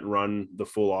just can't run the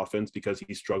full offense because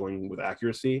he's struggling with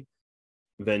accuracy,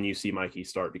 then you see Mikey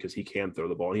start because he can throw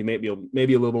the ball. He may be a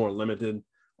little more limited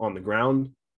on the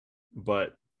ground,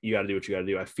 but you got to do what you got to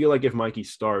do. I feel like if Mikey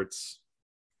starts,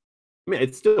 I mean,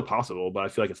 it's still possible, but I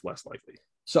feel like it's less likely.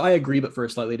 So I agree, but for a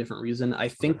slightly different reason. I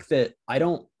think that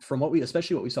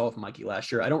especially what we saw with Mikey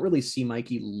last year, I don't really see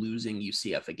Mikey losing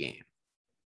UCF a game.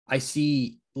 I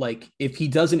see, like, if he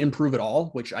doesn't improve at all,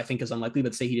 which I think is unlikely,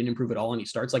 but say he didn't improve at all and he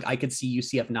starts, like, I could see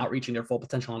UCF not reaching their full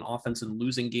potential on offense and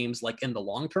losing games, like, in the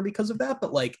long term because of that.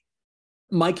 But, like,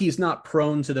 Mikey's not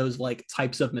prone to those like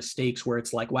types of mistakes where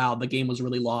it's like, wow, the game was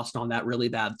really lost on that really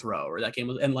bad throw, or that game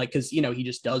was, and like, cause he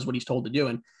just does what he's told to do.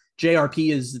 And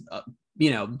JRP is,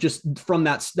 just from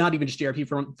that, not even just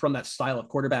JRP, from that style of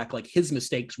quarterback, like his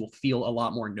mistakes will feel a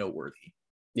lot more noteworthy.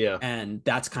 Yeah. And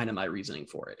that's kind of my reasoning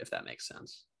for it, if that makes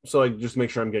sense. So like, just make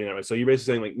sure I'm getting that right. So you're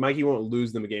basically saying like Mikey won't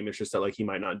lose them a game. It's just that like he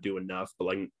might not do enough, but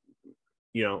like,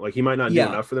 like he might not do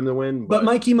enough for them to win. But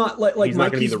Mikey might like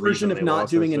Mikey's version of not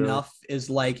doing necessarily. enough is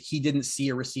like he didn't see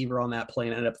a receiver on that play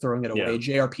and ended up throwing it away.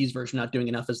 JRP's version of not doing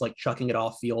enough is like chucking it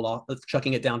downfield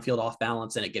off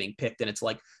balance and it getting picked. And it's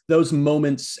like those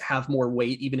moments have more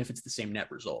weight, even if it's the same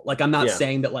net result. Like I'm not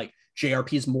saying that like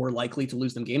JRP is more likely to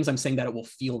lose them games. I'm saying that it will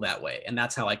feel that way. And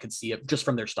that's how I could see it just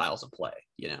from their styles of play,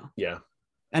 Yeah.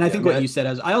 And I think what you said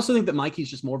is, I also think that Mikey's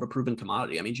just more of a proven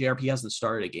commodity. I mean, JRP hasn't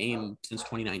started a game since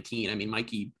 2019. I mean,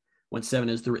 Mikey went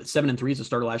 7-3 as a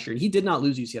starter last year, and he did not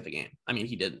lose UCF a game. I mean,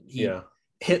 he didn't. He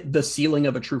hit the ceiling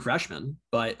of a true freshman,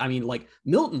 but I mean, like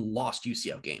Milton lost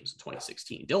UCF games in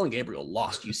 2016. Dylan Gabriel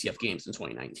lost UCF games in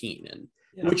 2019, and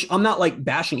which I'm not like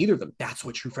bashing either of them. That's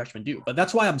what true freshmen do. But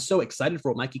that's why I'm so excited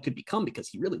for what Mikey could become, because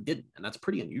he really didn't, and that's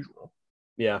pretty unusual.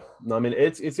 Yeah, no, I mean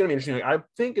it's gonna be interesting. Like, I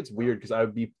think it's weird because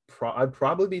I'd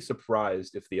probably be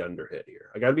surprised if the under hit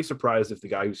here. Like I'd be surprised if the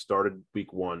guy who started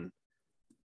week 1.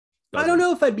 I don't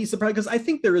know if I'd be surprised, because I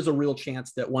think there is a real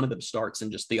chance that one of them starts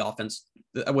and just the offense,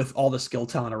 with all the skill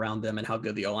talent around them and how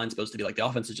good the O-line is supposed to be, like the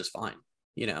offense is just fine,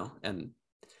 and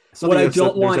what I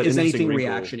don't want is anything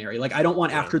reactionary. Like I don't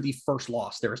want after the first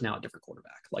loss, there is now a different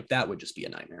quarterback. Like that would just be a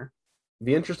nightmare.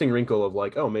 The interesting wrinkle of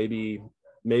like, oh, maybe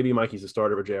Mikey's a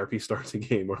starter, but JRP starts a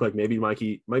game, or like maybe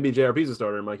JRP's a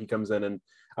starter and Mikey comes in, and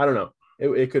I don't know.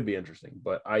 It could be interesting,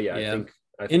 but I think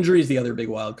injury is the other big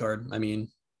wild card. I mean,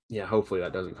 hopefully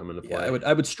that doesn't come into play.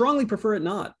 I would strongly prefer it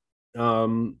not.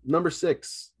 Number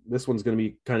 6, this one's going to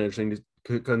be kind of interesting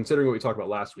considering what we talked about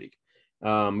last week,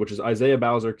 which is Isaiah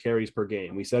Bowser carries per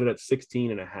game. We set it at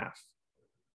 16.5.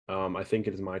 I think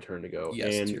it is my turn to go.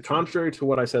 Yes, and contrary to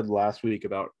what I said last week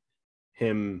about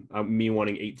him, me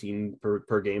wanting 18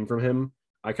 per game from him,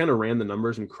 I kind of ran the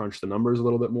numbers and crunched the numbers a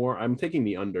little bit more. I'm taking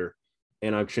the under,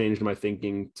 and I've changed my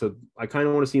thinking to, I kind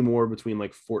of want to see more between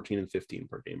like 14 and 15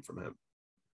 per game from him.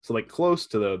 So like close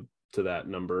to that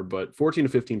number, but 14 to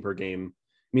 15 per game.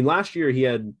 I mean, last year he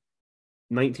had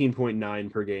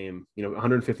 19.9 per game,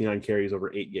 159 carries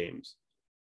over 8 games.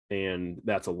 And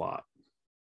that's a lot.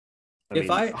 If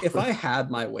I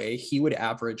had my way, he would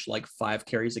average like 5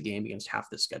 carries a game against half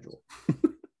the schedule.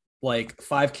 Like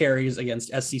 5 carries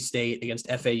against SC State, against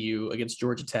FAU, against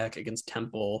Georgia Tech, against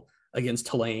Temple, against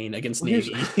Tulane, against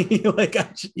Navy.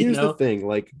 Here's the thing.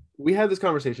 Like we had this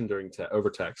conversation over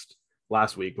text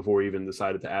last week before we even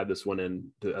decided to add this one in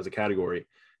as a category.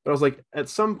 But I was like, at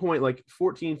some point, like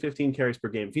 14, 15 carries per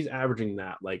game, if he's averaging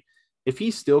that, like if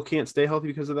he still can't stay healthy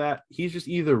because of that, he's just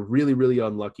either really, really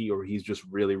unlucky or he's just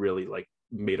really, really like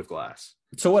made of glass.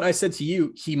 So what I said to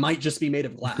you, he might just be made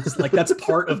of glass. Like that's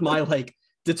part of my like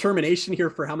determination here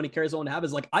for how many carries I want to have,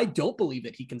 is like, I don't believe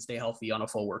that he can stay healthy on a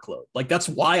full workload. Like that's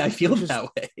why I feel that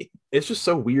way. It's just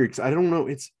so weird. Cause I don't know.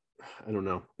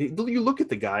 You look at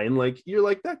the guy and like, you're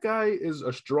like, that guy is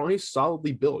he's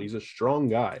solidly built. He's a strong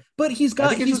guy, but he's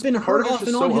been hurt off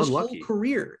and on his whole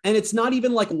career. And it's not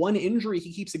even like one injury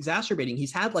he keeps exacerbating.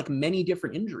 He's had like many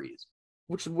different injuries,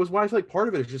 which was why I feel like part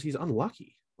of it is just, he's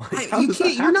unlucky. Like,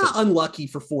 you're not unlucky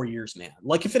for 4 years, man.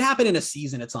 Like if it happened in a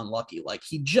season, it's unlucky. Like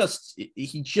he just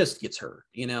gets hurt.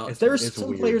 There's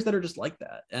some players that are just like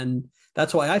that. And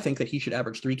that's why I think that he should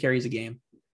average 3 carries a game.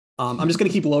 I'm just going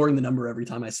to keep lowering the number every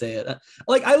time I say it.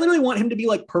 Like I literally want him to be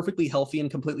like perfectly healthy and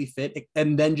completely fit,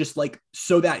 and then just like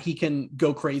so that he can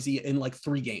go crazy in like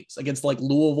 3 games against like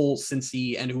Louisville,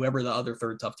 Cincy, and whoever the other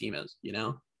third tough team is,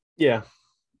 Yeah.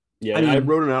 I mean, I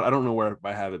wrote it out. I don't know where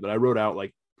I have it, but I wrote out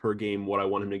like per game what I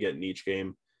want him to get in each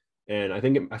game. And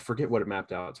I forget what it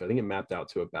mapped out to. I think it mapped out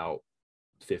to about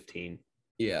 15,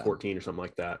 14 or something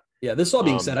like that. Yeah. This all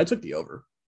being said, I took the over.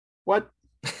 What?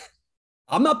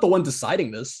 I'm not the one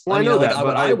deciding this. Well, I know that, but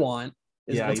what I want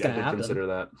is what's going to happen.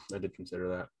 I did consider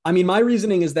that. I mean, my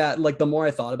reasoning is that like the more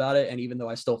I thought about it, and even though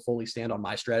I still fully stand on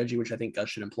my strategy, which I think Gus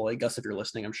should employ. Gus, if you're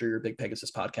listening, I'm sure you're a big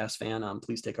Pegasus Podcast fan.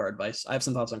 Please take our advice. I have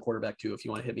some thoughts on quarterback too, if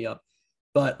you want to hit me up.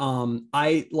 But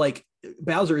I like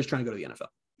Bowser is trying to go to the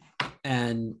NFL,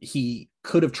 and he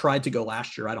could have tried to go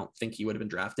last year. I don't think he would have been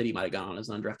drafted. He might have gone on as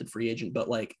an undrafted free agent, but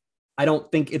like, I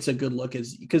don't think it's a good look,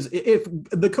 because if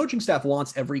the coaching staff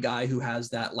wants every guy who has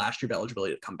that last year of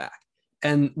eligibility to come back.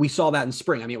 And we saw that in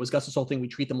spring. I mean, it was Gus's whole thing. We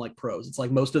treat them like pros. It's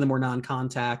like most of them were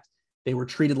non-contact. They were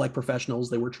treated like professionals.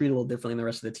 They were treated a little differently than the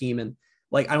rest of the team. And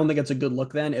like, I don't think it's a good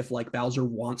look then if like Bowser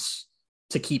wants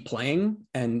to keep playing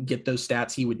and get those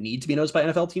stats he would need to be noticed by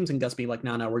NFL teams, and Gus being like,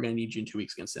 no, we're going to need you in 2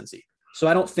 weeks against Cincy. So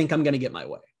I don't think I'm going to get my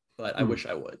way, but I wish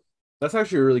I would. That's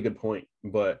actually a really good point,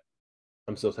 but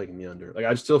I'm still taking the under. Like,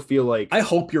 I still feel like I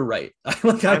hope you're right. I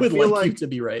would like you to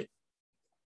be right.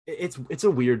 It's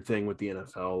a weird thing with the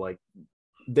NFL. Like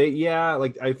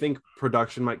like I think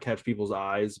production might catch people's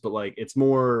eyes, but like it's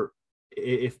more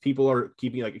if people are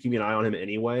keeping an eye on him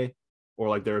anyway, or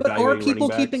like they're evaluating. Are people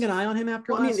keeping an eye on him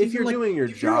after? Well, I mean, if you're doing your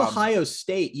job, you're Ohio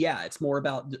State, yeah, it's more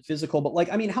about physical. But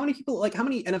like, I mean, how many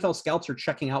NFL scouts are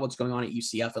checking out what's going on at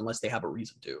UCF unless they have a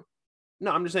reason to?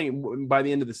 No, I'm just saying by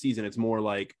the end of the season, it's more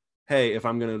like, hey, if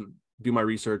I'm going to do my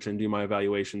research and do my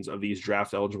evaluations of these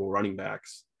draft eligible running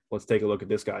backs, let's take a look at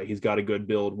this guy. He's got a good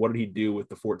build. What did he do with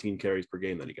the 14 carries per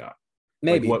game that he got?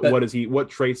 Maybe. Like, what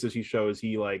traits does he show? Is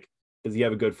he like, does he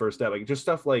have a good first step? Like, just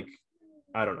stuff like,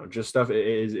 I don't know, just stuff.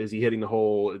 Is he hitting the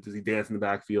hole? Does he dance in the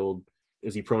backfield?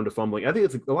 Is he prone to fumbling? I think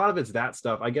it's a lot of it's that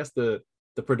stuff. I guess the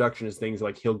production is things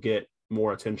like he'll get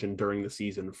more attention during the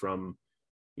season from,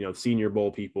 Senior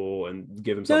Bowl people and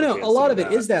give himself a lot of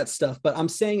it is that stuff. But I'm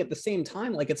saying at the same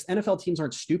time, like, it's NFL teams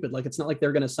aren't stupid. Like, it's not like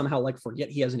they're going to somehow like forget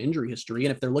he has an injury history.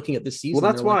 And if they're looking at this season,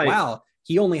 well, that's why, like, wow,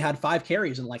 he only had 5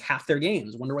 carries in like half their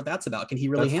games. Wonder what that's about. Can he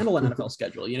really handle an NFL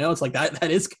schedule? It's like that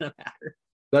is going to matter.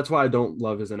 That's why I don't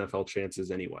love his NFL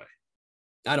chances anyway.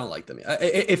 I don't like them.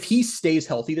 If he stays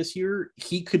healthy this year,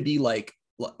 he could be like,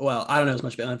 well, I don't know as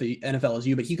much about the NFL as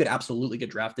you, but he could absolutely get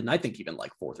drafted. And I think even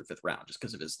like 4th or 5th round just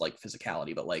because of his like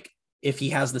physicality. But like, if he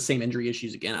has the same injury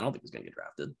issues again, I don't think he's going to get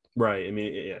drafted. Right. I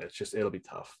mean, yeah, it'll be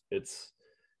tough. It's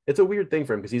a weird thing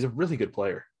for him because he's a really good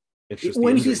player. It's just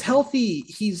when he's healthy,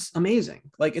 he's amazing.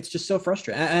 Like, it's just so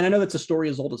frustrating. And I know that's a story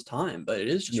as old as time, but it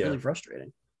is just really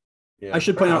frustrating. Yeah. I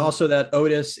should point out also that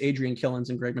Otis, Adrian Killens,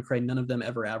 and Greg McCray, none of them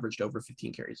ever averaged over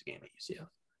 15 carries a game at UCF.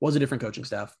 Was a different coaching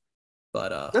staff.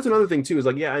 But that's another thing too, is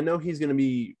like, yeah, I know he's going to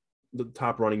be the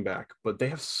top running back, but they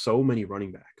have so many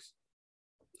running backs.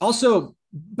 Also,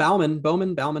 Bowman, I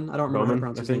don't remember how to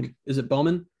pronounce his name. Is it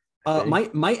Bowman?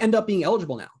 Might end up being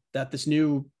eligible now that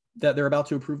they're about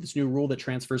to approve this new rule that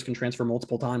transfers can transfer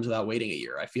multiple times without waiting a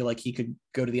year. I feel like he could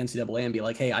go to the NCAA and be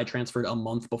like, hey, I transferred a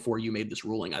month before you made this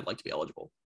ruling. I'd like to be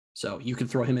eligible. So you could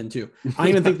throw him in too. I don't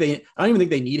even think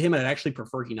they need him. And I'd actually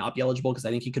prefer he not be eligible because I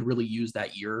think he could really use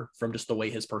that year from just the way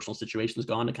his personal situation has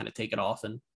gone to kind of take it off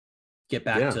and get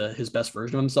back to his best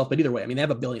version of himself. But either way, I mean, they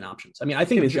have a billion options. I mean, I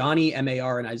think Johnny,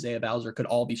 MAR, and Isaiah Bowser could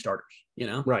all be starters,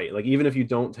 Right. Like, even if you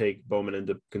don't take Bowman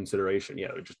into consideration,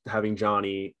 just having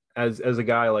Johnny as a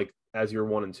guy, like, as your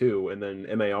 1 and 2, and then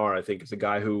MAR, I think, is a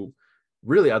guy who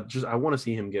really, I want to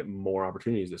see him get more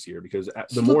opportunities this year because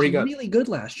the more he got really good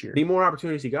last year, the more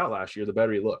opportunities he got last year, the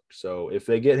better he looked. So if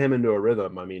they get him into a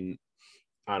rhythm, I mean,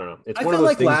 I don't know. I feel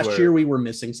like last year we were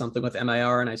missing something with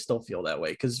MIR, and I still feel that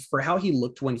way because for how he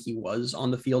looked when he was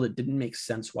on the field, it didn't make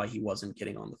sense why he wasn't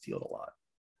getting on the field a lot.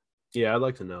 Yeah, I'd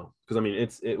like to know because I mean,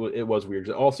 it was weird.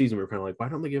 All season we were kind of like, why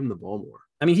don't they give him the ball more?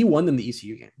 I mean, he won them the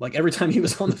ECU game. Like, every time he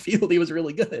was on the field, he was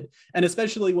really good, and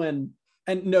especially when.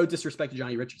 And no disrespect to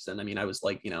Johnny Richardson. I mean, I was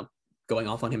like, going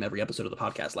off on him every episode of the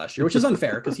podcast last year, which is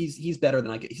unfair because he's better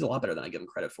than he's a lot better than I give him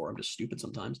credit for. I'm just stupid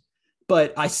sometimes.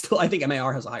 But I think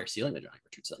MAR has a higher ceiling than Johnny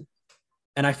Richardson.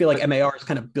 And I feel like MAR is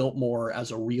kind of built more as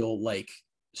a real like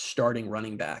starting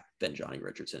running back than Johnny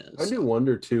Richardson is. I do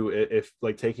wonder too if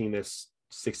like taking this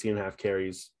 16.5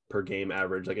 carries per game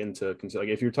average like into like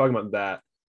if you're talking about that.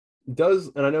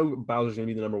 And I know Bowser's going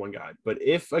to be the number 1 guy, but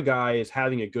if a guy is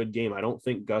having a good game, I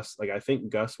think Gus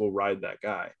will ride that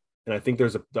guy. And I think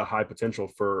there's a high potential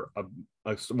for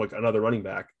like another running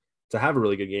back to have a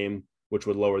really good game, which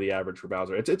would lower the average for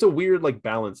Bowser. It's a weird like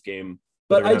balance game.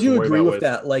 But I do agree with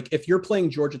that. Like, if you're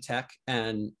playing Georgia Tech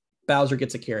and Bowser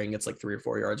gets a carry and gets like 3 or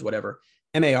 4 yards, whatever,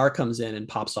 MAR comes in and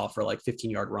pops off for like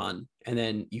 15-yard run, and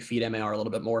then you feed MAR a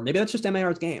little bit more. Maybe that's just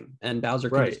MAR's game, and Bowser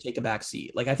can just take a back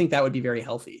seat. Like, I think that would be very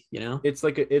healthy. It's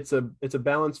like it's a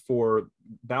balance for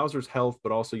Bowser's health,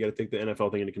 but also you got to take the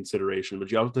NFL thing into consideration.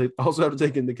 But you also have to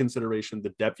take into consideration the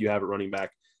depth you have at running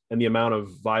back and the amount of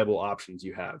viable options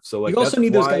you have. So like, you also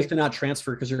need those guys to not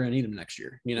transfer because you're going to need them next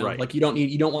year. Right. Like you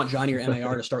don't want Johnny or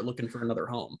MAR to start looking for another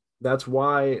home. That's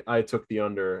why I took the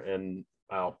under, and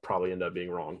I'll probably end up being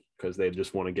wrong because they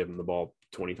just want to give him the ball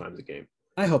 20 times a game.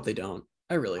 I hope they don't.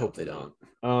 I really hope they don't.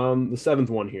 The 7th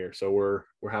one here, so we're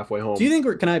halfway home. Do you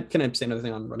think can I say another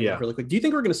thing on running back really quick? Do you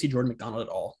think we're going to see Jordan McDonald at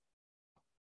all?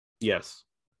 Yes.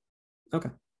 Okay.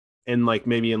 And like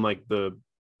maybe in like the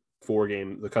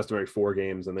customary 4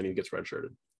 games, and then he gets redshirted.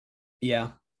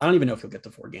 Yeah, I don't even know if he'll get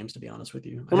to 4 games, to be honest with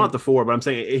you. Well, not the 4, but I'm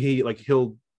saying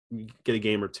he'll get a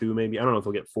game or two, maybe. I don't know if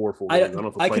he'll get 4 full games.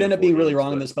 I could end up being really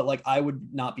wrong on this, but like I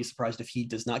would not be surprised if he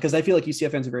does not, because I feel like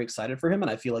UCF fans are very excited for him,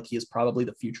 and I feel like he is probably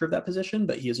the future of that position.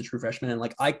 But he is a true freshman, and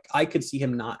like I could see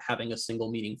him not having a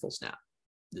single meaningful snap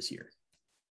this year.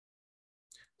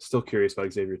 Still curious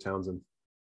about Xavier Townsend.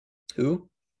 Who?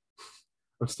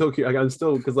 I'm still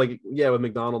because like with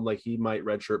McDonald, like he might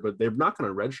redshirt, but they're not going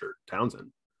to redshirt Townsend.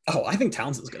 Oh, I think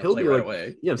Townsend's going to play right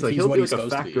away. Yeah, it's like he'll be like a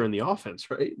factor in the offense,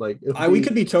 right? Like we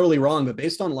could be totally wrong, but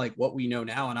based on like what we know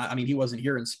now, and I mean, he wasn't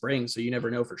here in spring, so you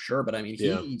never know for sure. But I mean,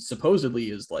 he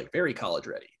supposedly is like very college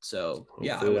ready. So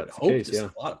hopefully I would hope to see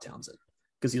a lot of Townsend,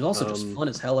 because he's also just fun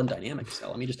as hell and dynamic as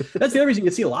hell. I mean, just that's the other reason you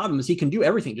can see a lot of him is he can do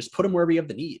everything. Just put him wherever you have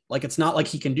the need. Like it's not like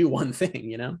he can do one thing,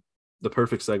 you know. The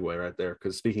perfect segue right there,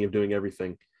 because speaking of doing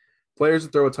everything, players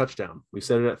that throw a touchdown, we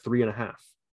set it at 3.5.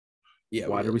 Yeah.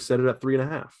 Why did we set it at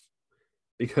 3.5?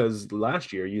 Because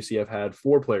last year UCF had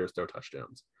 4 players throw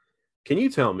touchdowns. Can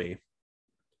you tell me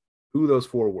who those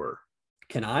 4 were?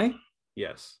 Can I?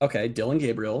 Yes. Okay. Dylan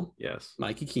Gabriel. Yes.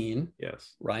 Mikey Keene.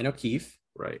 Yes. Ryan O'Keefe.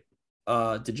 Right.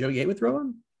 Did Joe Gatewood throw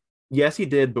him? Yes, he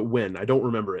did, but when? I don't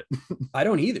remember it. I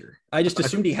don't either. I just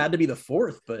assumed he had to be the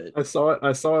 4th, but I saw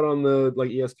it on the like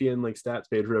ESPN like stats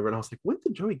page or whatever, and I was like, when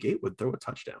did Joey Gatewood throw a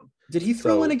touchdown? Did he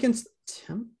throw one against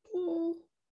Temple?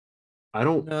 I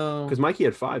don't know, because Mikey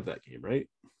had 5 that game, right?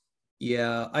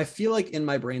 Yeah, I feel like in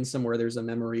my brain somewhere there's a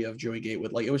memory of Joey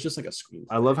Gatewood. Like it was just like a screen.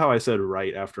 I love how I said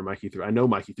right after Mikey threw. I know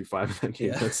Mikey threw 5 in that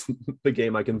game. Yeah. That's the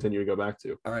game I continue to go back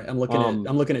to. All right, I'm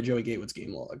looking at Joey Gatewood's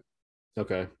game log.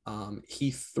 Okay.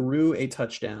 He threw a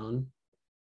touchdown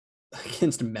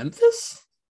against Memphis.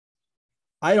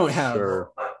 I don't have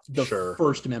the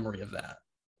first memory of that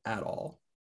at all.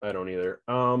 I don't either.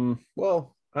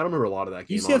 Well, I don't remember a lot of that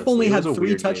game. UCF only had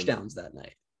 3 touchdowns that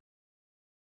night.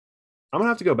 I'm gonna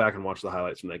have to go back and watch the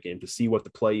highlights from that game to see what the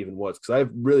play even was, because I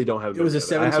really don't have. It was a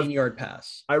 17-yard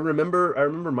pass. I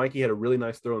remember Mikey had a really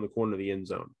nice throw in the corner of the end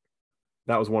zone.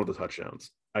 That was one of the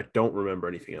touchdowns. I don't remember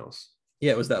anything else.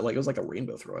 Yeah, it was like a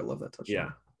rainbow throw. I love that touchdown.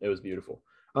 Yeah, it was beautiful.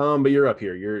 But you're up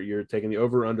here. You're taking the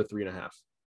over under 3.5.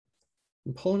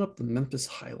 I'm pulling up the Memphis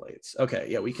highlights. Okay,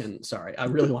 yeah, we can. Sorry, I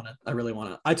really want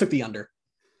to. I took the under.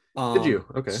 Did you?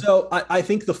 Okay. So I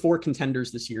think the 4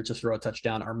 contenders this year to throw a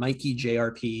touchdown are Mikey,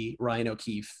 JRP, Ryan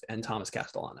O'Keefe, and Thomas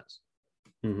Castellanos.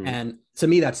 Mm-hmm. And to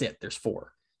me, that's it. There's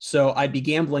 4. So I'd be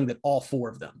gambling that all 4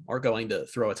 of them are going to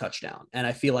throw a touchdown. And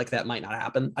I feel like that might not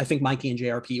happen. I think Mikey and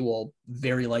JRP will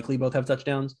very likely both have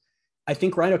touchdowns. I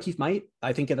think Ryan O'Keefe might.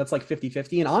 I think that's like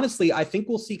 50-50. And honestly, I think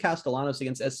we'll see Castellanos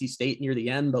against SC State near the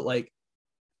end. But like,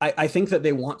 I think that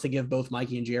they want to give both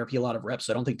Mikey and JRP a lot of reps.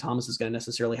 So I don't think Thomas is going to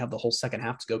necessarily have the whole second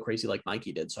half to go crazy like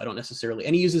Mikey did. So I don't necessarily,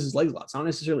 and he uses his legs a lot. So I don't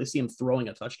necessarily see him throwing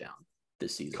a touchdown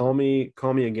this season. Call me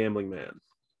a gambling man,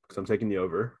 because I'm taking the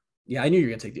over. Yeah, I knew you were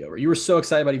going to take the over. You were so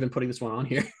excited about even putting this one on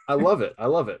here. I love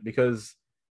it because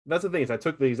that's the thing is I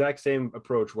took the exact same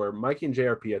approach where Mikey and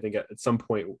JRP, I think at some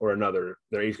point or another,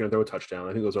 they're each going to throw a touchdown.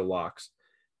 I think those are locks.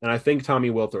 And I think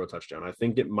Tommy will throw a touchdown. I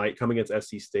think it might come against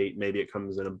SC State. Maybe it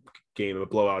comes in a game of a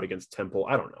blowout against Temple.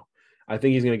 I don't know. I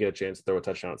think he's going to get a chance to throw a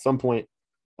touchdown at some point.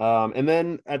 And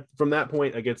then from that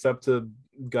point, it gets up to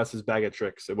Gus's bag of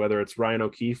tricks, whether it's Ryan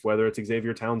O'Keefe, whether it's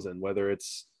Xavier Townsend, whether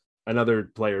it's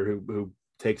another player who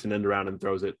takes an end around and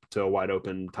throws it to a wide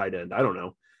open tight end. I don't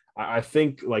know. I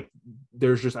think like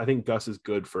I think Gus is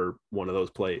good for one of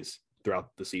those plays throughout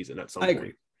the season at some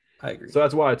point. I agree. So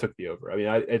that's why I took the over. I mean,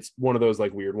 it's one of those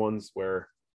like weird ones where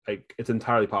like it's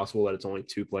entirely possible that it's only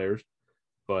 2 players,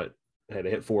 but I had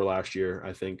to hit 4 last year.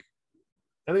 I think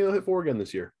they'll hit 4 again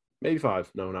this year. Maybe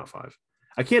 5. No, not 5.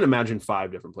 I can't imagine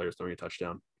 5 different players throwing a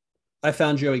touchdown. I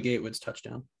found Joey Gatewood's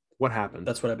touchdown. What happened?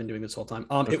 That's what I've been doing this whole time.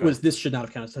 Okay. This should not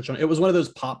have counted as a touchdown. It was one of those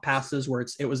pop passes where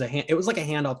it was like a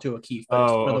handoff to O'Keefe. But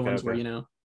it's one of the ones where,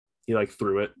 he like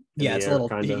threw it. Yeah, it's a little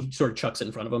kinda. He sort of chucks it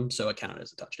in front of him, so it counted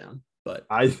as a touchdown. But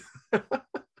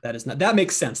that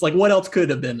makes sense. Like what else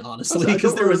could have been, honestly?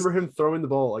 Because there was him throwing the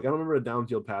ball. Like I don't remember a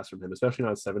downfield pass from him, especially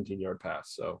not a 17-yard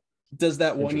pass. So does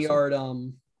that 1-yard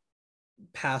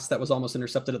pass that was almost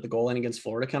intercepted at the goal line against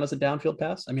Florida count as a downfield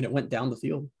pass? I mean, it went down the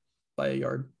field by a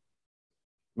yard.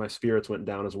 My spirits went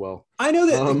down as well. I know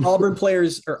that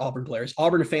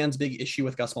Auburn fans' big issue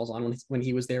with Gus Malzahn when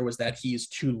he was there was that he's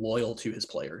too loyal to his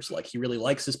players. Like he really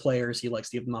likes his players. He likes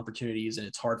to give them opportunities, and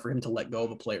it's hard for him to let go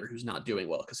of a player who's not doing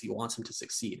well because he wants him to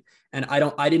succeed. And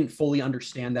I didn't fully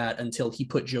understand that until he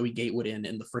put Joey Gatewood in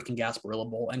the freaking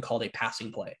Gasparilla Bowl and called a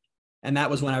passing play. And that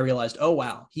was when I realized, oh,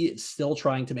 wow, he is still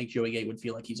trying to make Joey Gatewood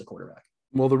feel like he's a quarterback.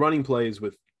 Well, the running plays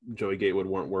with Joey Gatewood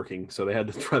weren't working, so they had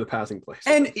to try the passing plays.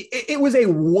 And it was a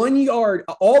 1 yard.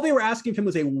 All they were asking of him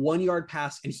was a 1 yard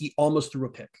pass, and he almost threw a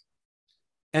pick.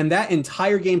 And that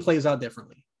entire game plays out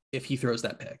differently if he throws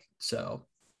that pick. So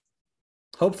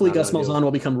hopefully Gus Malzahn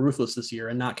will become ruthless this year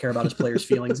and not care about his players'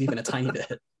 feelings even a tiny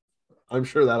bit. I'm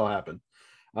sure that'll happen.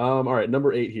 All right,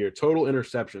 number 8 here. Total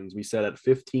interceptions. We set at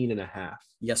 15.5.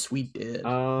 Yes, we did.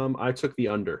 I took the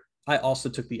under. I also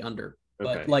took the under.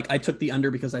 But I took the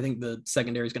under because I think the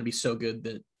secondary is going to be so good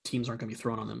that teams aren't going to be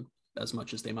thrown on them as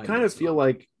much as they might. Kind of feel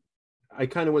like I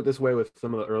kind of went this way with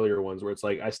some of the earlier ones where it's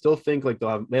like I still think like they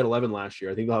had 11 last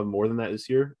year. I think they'll have more than that this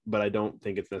year, but I don't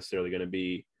think it's necessarily going to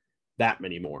be that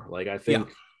many more. Like I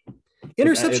think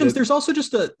interceptions, there's also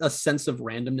just a sense of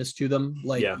randomness to them.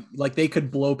 Like they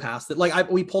could blow past it. Like I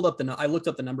looked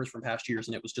up the numbers from past years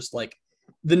and it was just like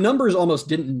the numbers almost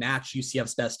didn't match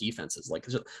UCF's best defenses. Like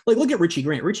look at Richie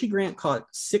Grant. Richie Grant caught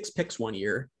 6 picks one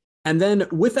year and then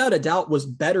without a doubt was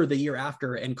better the year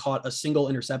after and caught a single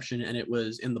interception and it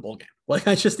was in the bowl game. Like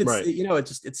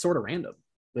it's sort of random.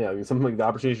 Yeah, I mean, something like the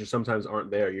opportunities sometimes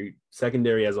aren't there. Your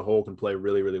secondary as a whole can play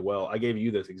really, really well. I gave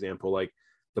you this example. Like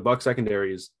the Bucs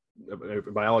secondary is,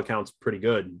 by all accounts, pretty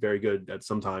good, very good at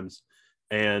sometimes,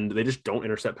 and they just don't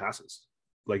intercept passes.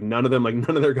 Like none of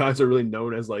their guys are really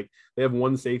known as like they have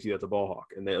one safety that's a ball hawk,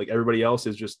 and they like everybody else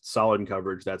is just solid in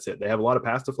coverage. That's it. They have a lot of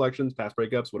pass deflections, pass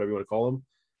breakups, whatever you want to call them,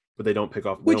 but they don't pick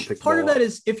off. Which part of that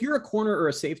is if you're a corner or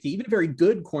a safety, even a very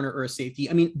good corner or a safety,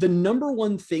 I mean, the number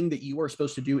one thing that you are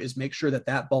supposed to do is make sure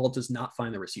that ball does not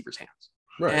find the receiver's hands.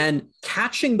 Right. And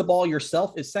catching the ball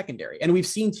yourself is secondary. And we've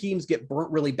seen teams get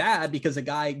burnt really bad because a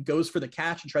guy goes for the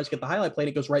catch and tries to get the highlight play and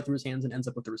it goes right through his hands and ends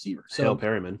up with the receiver. So Hail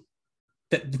Perryman.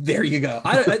 There you go.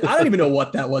 I don't even know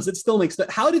what that was. It still makes that.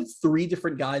 How did 3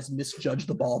 different guys misjudge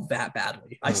the ball that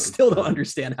badly? I still don't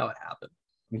understand how it happened.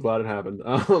 I'm glad it happened.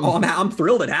 I'm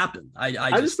thrilled it happened.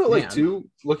 I just felt like too,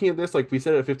 looking at this, like we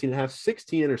said at 15.5,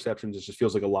 16 interceptions, it just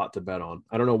feels like a lot to bet on.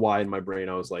 I don't know why in my brain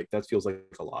I was like, that feels like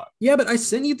a lot. Yeah, but I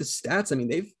sent you the stats. I mean,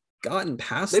 they've gotten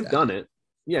past They've done it.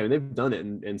 Yeah, I mean, they've done it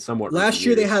in somewhat. Last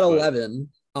year they had 11.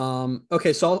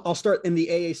 Okay, so I'll start in the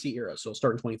AAC era. So I'll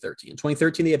start in 2013. In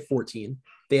 2013, they had 14.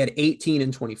 They had 18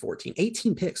 in 2014.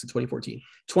 18 picks in 2014.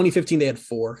 2015, they had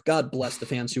 4. God bless the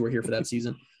fans who were here for that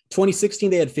season. 2016,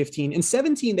 they had 15. In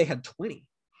 17, they had 20.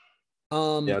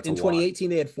 In 2018,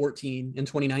 they had 14. In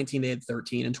 2019, they had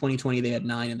 13. In 2020, they had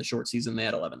 9. In the short season, they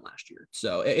had 11 last year.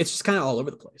 So it's just kind of all over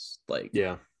the place. Like,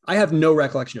 yeah, I have no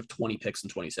recollection of 20 picks in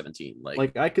 2017.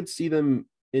 Like I could see them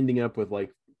ending up with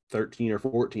like 13 or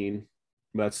 14.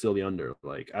 But that's still the under.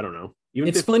 Like, I don't know. Even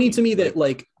it's 15, funny to me that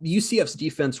like UCF's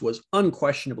defense was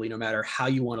unquestionably, no matter how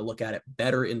you want to look at it,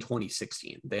 better in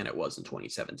 2016 than it was in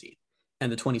 2017.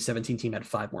 And the 2017 team had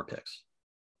 5 more picks.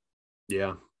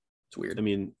 Yeah. It's weird. I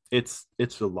mean, it's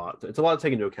a lot. It's a lot to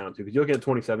take into account too. Because you look at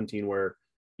 2017 where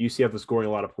UCF was scoring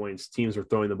a lot of points. Teams were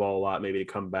throwing the ball a lot, maybe to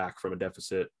come back from a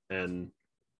deficit. And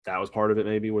that was part of it,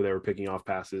 maybe, where they were picking off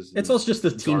passes. It's also just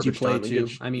the teams you play too.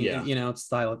 I mean, you know, it's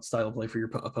style of play for your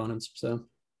opponents. So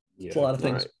it's a lot of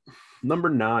things. Right. Number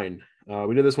 9.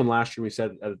 We did this one last year. We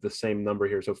said at the same number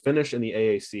here. So finish in the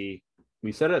AAC.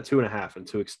 We set it at 2.5. And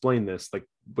to explain this, like,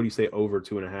 what do you say over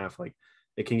 2.5? Like,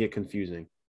 it can get confusing.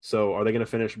 So are they going to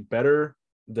finish better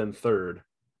than third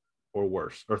or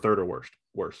worse, or third or worst?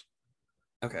 Worse.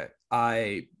 Okay.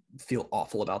 I feel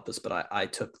awful about this, but I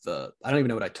took I don't even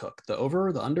know what I took. The over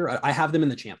or the under? I have them in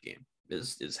the champ game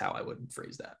is how I would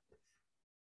phrase that.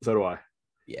 So do I.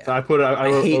 Yeah. So I put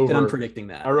I hate over, that I'm predicting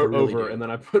that. I wrote really over, and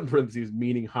then I put in parentheses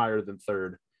meaning higher than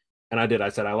third. And I did. I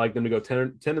said I like them to go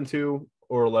 10-2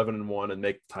 or 11-1 and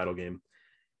make the title game.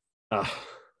 I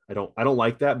don't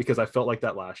like that because I felt like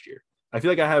that last year. I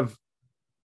feel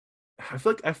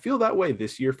that way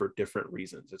this year for different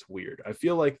reasons. It's weird. I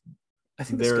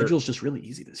think the schedule's just really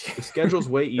easy this year. The schedule's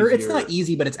way easier. Or it's not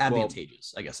easy, but it's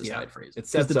advantageous, I guess is how I'd phrase it. It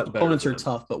sets up better. Opponents are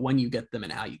tough, but when you get them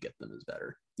and how you get them is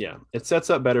better. Yeah, it sets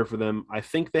up better for them. I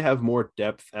think they have more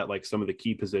depth at like some of the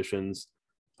key positions.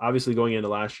 Obviously, going into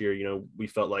last year, you know, we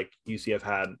felt like UCF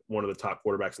had one of the top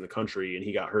quarterbacks in the country, and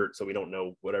he got hurt, so we don't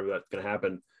know whatever that's going to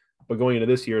happen. But going into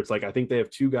this year, it's like I think they have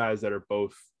 2 guys that are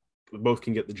both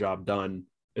can get the job done,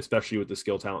 especially with the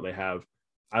skill talent they have.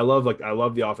 I love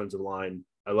the offensive line.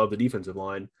 I love the defensive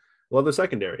line. I love the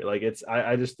secondary. Like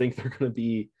I just think they're going to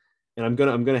be, and I'm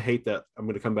going to hate that. I'm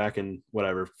going to come back in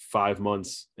 5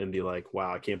 months and be like,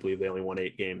 wow, I can't believe they only won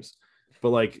 8 games. But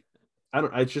like, and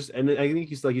I think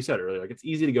he's like you said earlier, like it's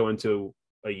easy to go into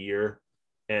a year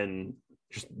and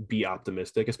just be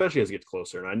optimistic, especially as it gets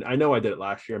closer. And I know I did it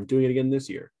last year. I'm doing it again this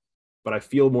year, but I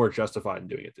feel more justified in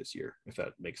doing it this year, if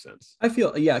that makes sense. I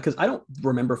feel, because I don't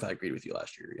remember if I agreed with you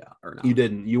last year, or not. You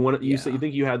didn't. You said you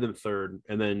think you had them third,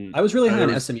 and then I was really high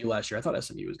on SMU last year. I thought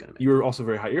SMU was going to make. You were also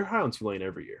very high. You're high on Tulane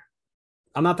every year.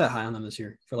 I'm not that high on them this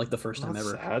year for like the first time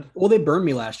ever. Sad. Well, they burned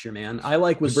me last year, man. I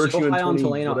like was so high on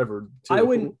Tulane. Whatever, I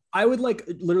would like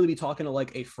literally be talking to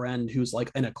like a friend who's like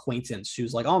an acquaintance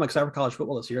who's like, oh, I'm excited for college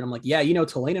football this year. And I'm like, yeah, you know,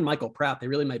 Tulane and Michael Pratt, they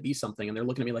really might be something. And they're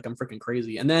looking at me like I'm freaking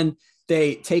crazy. And then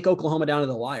they take Oklahoma down to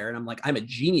the wire. And I'm like, I'm a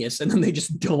genius. And then they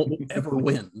just don't ever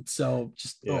win. So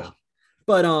just, yeah.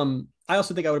 But I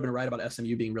also think I would have been right about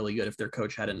SMU being really good if their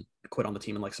coach hadn't quit on the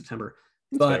team in like September.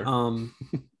 That's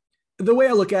but the way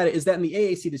I look at it is that in the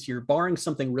AAC this year, barring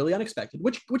something really unexpected,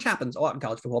 which happens a lot in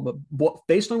college football, but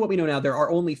based on what we know now, there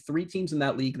are only 3 teams in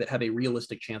that league that have a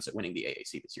realistic chance at winning the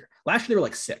AAC this year. Last year, there were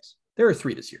like 6. There are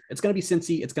 3 this year. It's going to be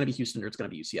Cincy, it's going to be Houston, or it's going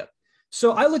to be UCF.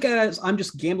 So I look at it as I'm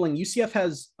just gambling. UCF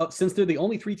has, since they're the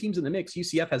only 3 teams in the mix,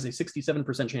 UCF has a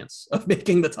 67% chance of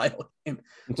making the title game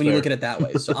when you look at it that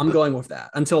way. So I'm going with that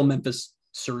until Memphis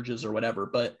surges or whatever.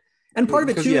 But, and part of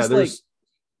it too is like,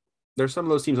 there's some of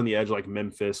those teams on the edge, like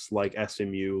Memphis, like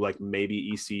SMU, like maybe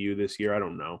ECU this year. I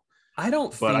don't know.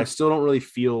 But I still don't really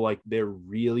feel like they're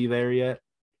really there yet.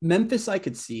 Memphis, I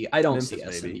could see. I don't see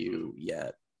SMU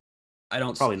yet. I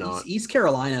don't. Probably not. East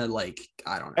Carolina, like,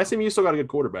 I don't know. SMU still got a good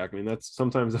quarterback. I mean, that's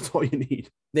all you need.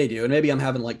 They do. And maybe I'm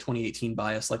having like 2018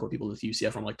 bias, like what people with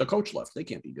UCF. I'm like, the coach left. They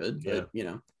can't be good. But, you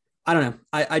know, I don't know.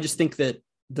 I just think that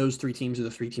those 3 teams are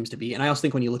the 3 team's to be. And I also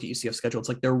think when you look at UCF's schedule, it's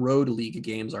like their road league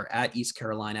games are at East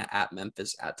Carolina, at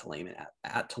Memphis, at Tulane, and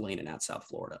at Tulane and at South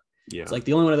Florida. Yeah. It's like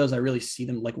the only one of those I really see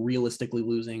them like realistically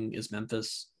losing is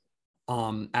Memphis.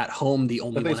 At home, the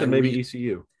only one. Maybe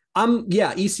ECU.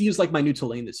 ECU is like my new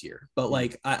Tulane this year. But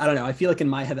like, I don't know. I feel like in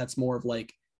my head, that's more of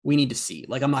like, we need to see.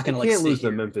 Like, I'm not going to like. Can't lose the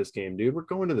Memphis game, dude. We're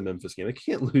going to the Memphis game. I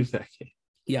can't lose that game.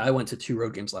 Yeah, I went to 2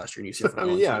 road games last year in UCF.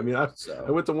 I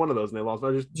went to one of those and they lost.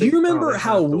 Do you remember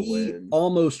how we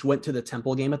almost went to the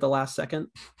Temple game at the last second?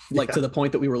 Like to the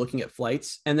point that we were looking at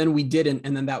flights and then we didn't.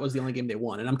 And then that was the only game they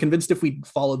won. And I'm convinced if we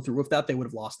followed through with that, they would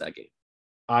have lost that game.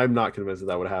 I'm not convinced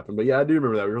that would happen. But yeah, I do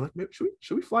remember that. We were like, maybe,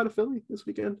 should we fly to Philly this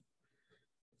weekend?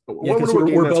 Yeah, because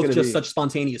we're both just such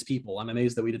spontaneous people. I'm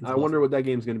amazed that we didn't. I wonder what that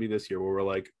game's going to be this year where we're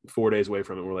like 4 days away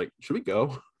from it. We're like, should we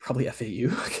go? Probably FAU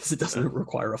because it doesn't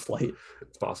require a flight.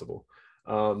 It's possible.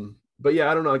 But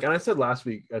yeah, I don't know. Like, and I said last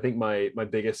week, I think my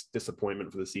biggest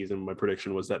disappointment for the season, my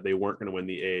prediction was that they weren't going to win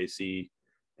the AAC.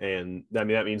 And I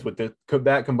mean, that means with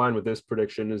that combined with this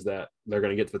prediction is that they're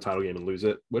going to get to the title game and lose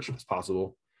it, which is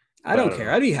possible. I don't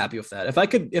care. I'd be happy with that. If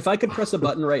I could press a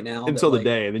button right now until the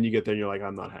day, and then you get there and you're like,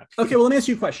 I'm not happy. Okay, well, let me ask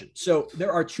you a question. So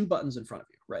there are 2 buttons in front of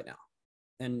you right now,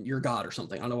 and you're God or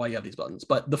something. I don't know why you have these buttons,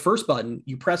 but the first button,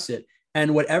 you press it,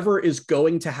 and whatever is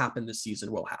going to happen this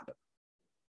season will happen.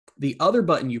 The other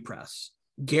button you press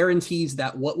guarantees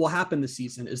that what will happen this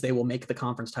season is they will make the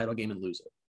conference title game and lose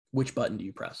it. Which button do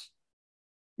you press?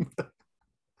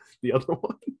 The other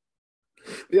one.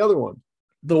 The other one.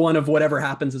 The one of whatever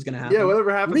happens is going to happen. Yeah,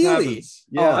 whatever happens. Really? Happens.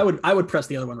 Yeah, I would press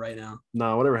the other one right now.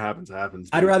 No, whatever happens. Dude.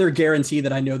 I'd rather guarantee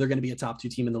that I know they're going to be a top 2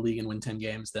 team in the league and win 10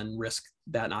 games than risk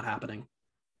that not happening.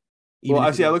 Well,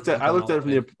 I looked at it from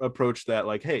the approach that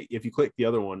like, hey, if you click the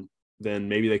other one, then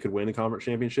maybe they could win a conference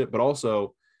championship. But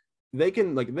also, they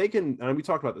can, and we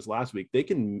talked about this last week. They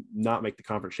can not make the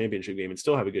conference championship game and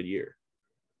still have a good year.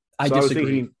 I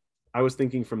disagree. I was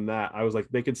thinking from that, I was like,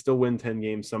 they could still win 10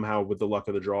 games somehow with the luck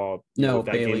of the draw. No,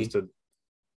 Bailey.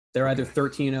 They're either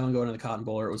 13-0 and going to the Cotton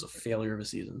Bowl, or it was a failure of a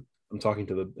season. I'm talking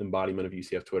to the embodiment of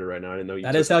UCF Twitter right now. I didn't know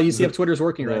that is how UCF Twitter is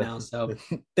working right now. So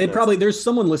they'd probably, there's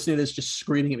someone listening to this just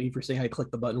screaming at me for saying I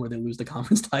click the button where they lose the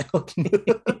conference title game.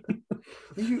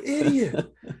 You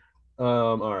idiot.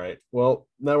 All right. Well,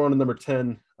 now we're on to number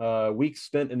 10. Weeks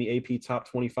spent in the AP top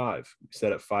 25. We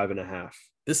set at 5.5.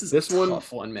 This is a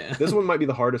tough one, man. This one might be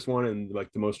the hardest one and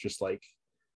like the most just like,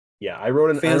 yeah, I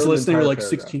wrote fans listening are like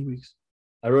paragraph. 16 weeks.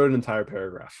 I wrote an entire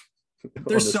paragraph.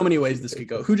 There's so many ways this could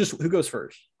go. Who goes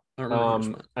first? I don't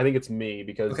remember. I think it's me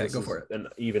because okay, go for it. An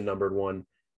even numbered one.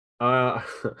 I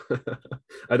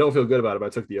don't feel good about it, but I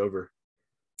took the over.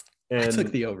 And I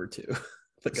took the over too.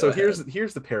 So here's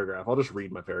the paragraph. I'll just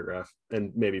read my paragraph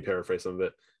and maybe paraphrase some of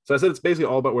it. So I said it's basically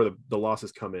all about where the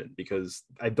losses come in because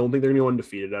I don't think they're going to go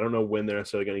undefeated. I don't know when they're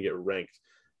necessarily going to get ranked.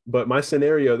 But my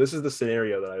scenario, this is the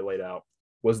scenario that I laid out,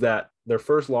 was that their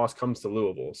first loss comes to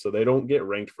Louisville. So they don't get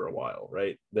ranked for a while,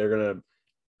 right? They're going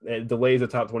to delay the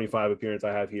top 25 appearance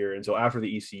I have here until after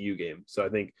the ECU game. So I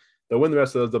think they'll win the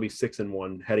rest of those. They'll be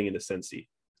 6-1 heading into Cincy.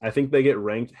 I think they get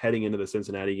ranked heading into the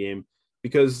Cincinnati game,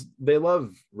 because they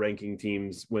love ranking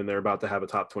teams when they're about to have a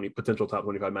potential top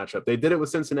 25 matchup. They did it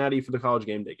with Cincinnati for the College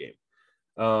Game Day game.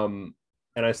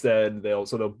 And I said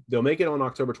they'll make it on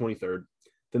October 23rd.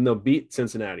 Then they'll beat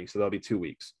Cincinnati. So that'll be 2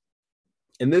 weeks.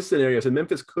 In this scenario, so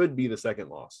Memphis could be the second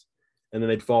loss. and then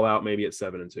they'd fall out maybe at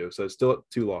 7-2. So it's still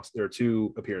at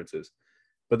 2 appearances.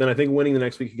 But then I think winning the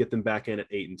nenext week could get them back in at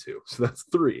 8-2. So that's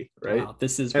 3, right? Wow,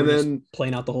 this is, and then just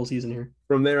playing out the whole season here.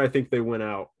 From there, I think they win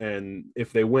out. And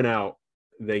if they win out,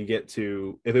 if they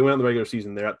win out in the regular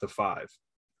season, they're at the 5.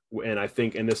 And I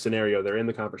think in this scenario, they're in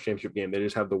the conference championship game. They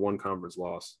just have the one conference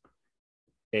loss.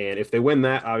 And if they win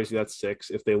that, obviously that's 6.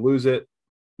 If they lose it,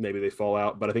 maybe they fall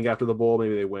out. But I think after the bowl,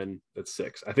 maybe they win. That's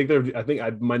 6.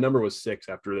 My number was 6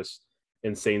 after this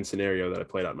insane scenario that I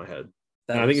played out in my head.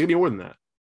 And I think it could be more than that.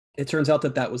 It turns out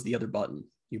that was the other button.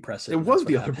 You press it. It was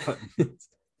the other button. And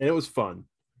it was fun.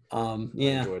 Yeah.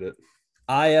 I enjoyed it.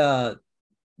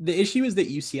 The issue is that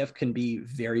UCF can be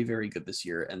very, very good this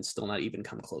year and still not even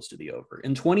come close to the over.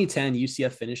 In 2010,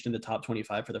 UCF finished in the top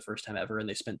 25 for the first time ever, and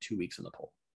they spent 2 weeks in the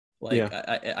poll.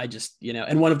 I just,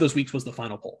 and one of those weeks was the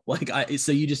final poll.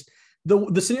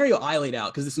 The scenario I laid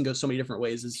out, because this can go so many different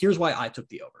ways, is here's why I took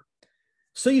the over.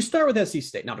 So you start with SC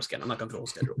State. No, I'm just kidding. I'm not going to go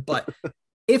schedule. But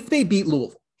if they beat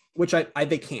Louisville, which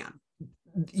they can,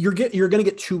 you're going to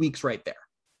get 2 weeks right there,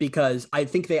 because I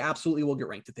think they absolutely will get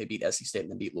ranked if they beat SC State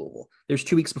and then beat Louisville. There's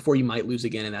 2 weeks before you might lose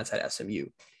again, and that's at SMU.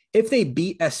 If they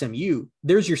beat SMU,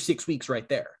 there's your 6 weeks right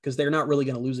there, because they're not really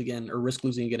going to lose again or risk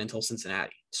losing again until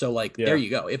Cincinnati. So there you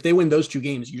go. If they win those 2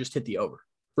 games, you just hit the over,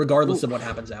 regardless of what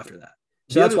happens after that.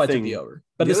 So that's why I took the over.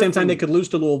 But at the same time, they could lose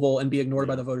to Louisville and be ignored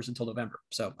by the voters until November.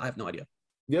 So I have no idea.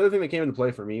 The other thing that came into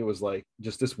play for me was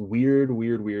just this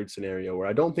weird scenario where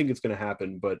I don't think it's going to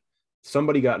happen, but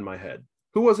somebody got in my head.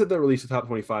 Who was it that released the top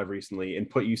 25 recently and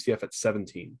put UCF at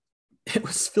 17? It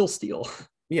was Phil Steele.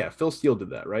 Yeah, Phil Steele did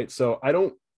that, right? So I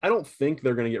don't think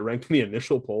they're going to get ranked in the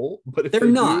initial poll, but if they're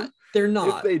not.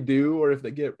 If they do, or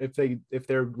if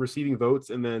they're receiving votes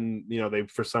and then they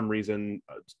for some reason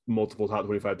multiple top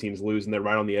 25 teams lose and they're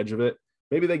right on the edge of it,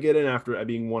 maybe they get in after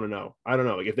being 1-0. I don't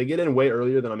know. If they get in way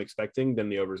earlier than I'm expecting, then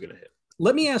the over is going to hit.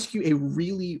 Let me ask you a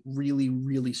really, really,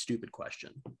 really stupid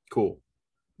question. Cool.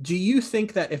 Do you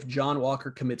think that if John Walker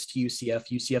commits to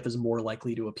UCF is more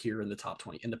likely to appear in the top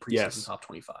 20 in the preseason top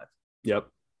 25? Yep.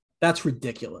 That's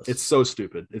ridiculous. It's so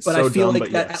stupid. But I feel like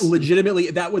that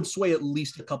legitimately that would sway at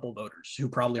least a couple voters who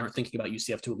probably aren't thinking about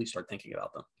UCF to at least start thinking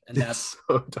about them. And that's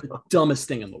the dumbest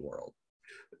thing in the world.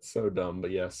 It's so dumb,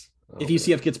 but yes. If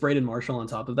UCF gets Braden Marshall on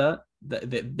top of that,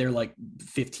 they're like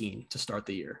 15 to start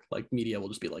the year. Media will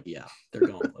just be like, yeah, they're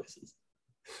going places.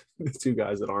 The 2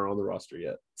 guys that aren't on the roster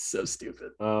yet. So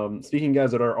stupid. Speaking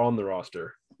guys that are on the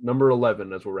roster, number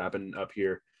 11, as we're wrapping up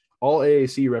here, all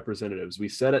AAC representatives, we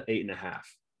set at 8.5.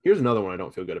 Here's another one I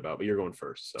don't feel good about, but you're going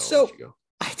first. So I'll let you go.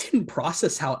 I didn't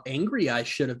process how angry I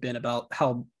should have been about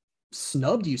how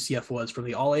snubbed UCF was from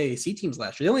the all AAC teams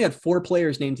last year. They only had 4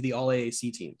 players named to the all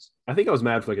AAC teams. I think I was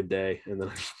mad for a day, and then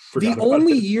I forgot. The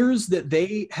only years that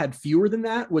they had fewer than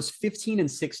that was 15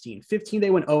 and 16. 15 they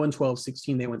went 0-12.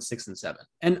 16 they went 6-7.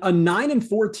 And a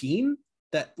 9-4 team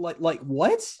that what?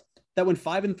 That went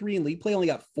 5-3 in league play only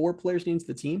got 4 players named to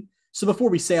the team. So before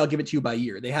we say, I'll give it to you by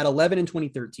year. They had 11 in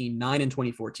 2013, 9 in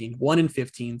 2014, 1 in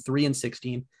 15, 3 in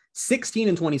 16, 16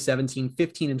 in 2017,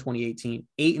 15 in 2018,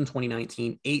 8 in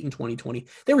 2019, 8 in 2020.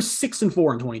 They were 6-4 in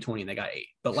 2020 and they got 8.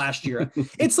 But last year,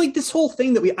 it's this whole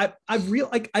thing that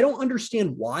I don't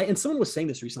understand why. And someone was saying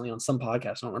this recently on some podcast.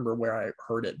 I don't remember where I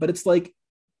heard it, but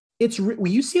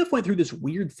UCF went through this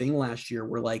weird thing last year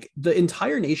where the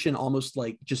entire nation almost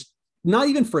just not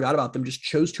even forgot about them, just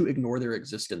chose to ignore their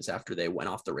existence after they went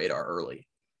off the radar early.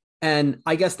 And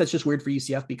I guess that's just weird for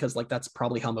UCF because that's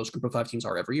probably how most group of 5 teams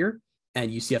are every year. And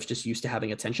UCF's just used to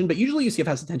having attention, but usually UCF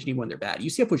has attention even when they're bad.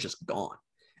 UCF was just gone.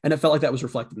 And it felt like that was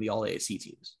reflected in the all AAC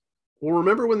teams. Well,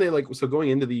 remember when they so going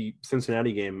into the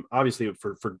Cincinnati game, obviously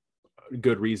for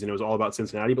good reason, it was all about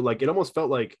Cincinnati, but it almost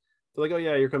felt like they're oh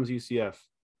yeah, here comes UCF.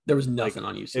 There was nothing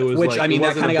on UCF, which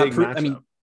that kind of got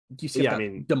UCF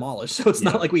got demolished, so it's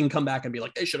not like we can come back and be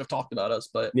like they should have talked about us.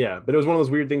 But yeah, but it was one of those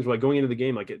weird things where going into the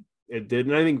game, it did.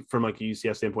 And I think from a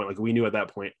UCF standpoint, we knew at that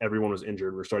point everyone was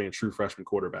injured. We're starting a true freshman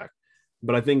quarterback.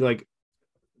 But I think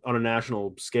on a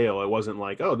national scale, it wasn't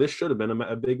oh, this should have been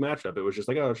a big matchup. It was just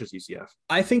oh, it's just UCF.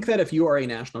 I think that if you are a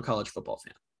national college football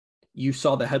fan, you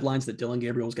saw the headlines that Dylan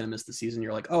Gabriel was going to miss the season.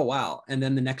 You're like, oh, wow. And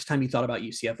then the next time you thought about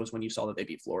UCF was when you saw that they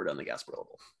beat Florida in the Gasparilla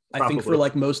Bowl. I think for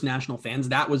most national fans,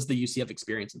 that was the UCF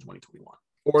experience in 2021.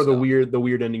 Or the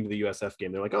weird ending to the USF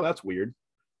game. They're like, oh, that's weird.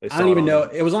 I don't even know.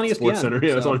 It was on ESPN. Sports Center.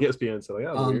 Yeah, it was on ESPN. So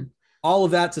that was weird. All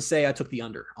of that to say, I took the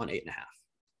under on 8.5.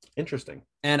 Interesting.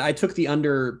 And I took the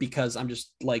under because I'm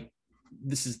just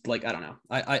this is I don't know.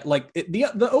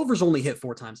 The overs only hit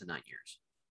 4 times in 9 years.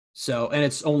 So, and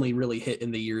it's only really hit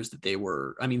in the years that they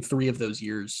were, 3 of those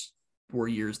years were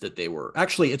years that they were,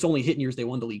 actually, it's only hit in years they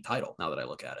won the league title, now that I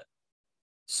look at it.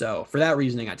 So for that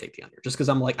reasoning, I take the under just because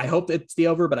I'm like, I hope it's the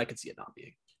over, but I could see it not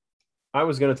being. I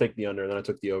was going to take the under, and then I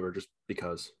took the over just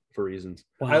because for reasons.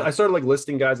 Wow. I started like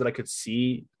listing guys that I could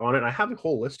see on it. And I have a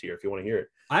whole list here if you want to hear it.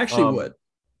 I actually would.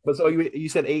 But so you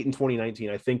said 8 in 2019.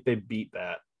 I think they beat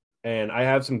that. And I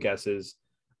have some guesses.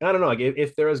 And I don't know, like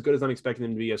if they're as good as I'm expecting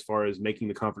them to be as far as making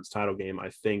the conference title game, I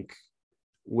think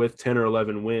with 10 or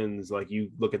 11 wins, like you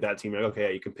look at that team, like,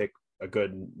 okay, you can pick a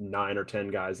good 9 or 10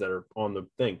 guys that are on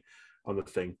the all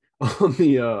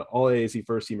AAC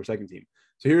first team or second team.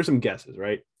 So here's some guesses,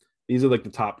 right? These are like the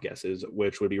top guesses,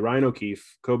 which would be Ryan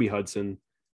O'Keefe, Kobe Hudson,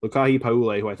 Lukahi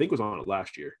Paule, who I think was on it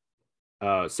last year,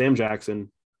 Sam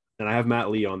Jackson, and I have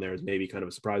Matt Lee on there as maybe kind of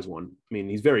a surprise one. I mean,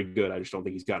 he's very good. I just don't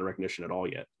think he's gotten recognition at all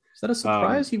yet. Is that a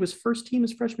surprise? He was first team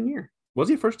his freshman year. Was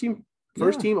he first team all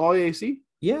AAC?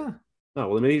 Yeah. Oh,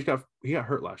 well, then maybe he got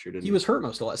hurt last year, didn't he? He was hurt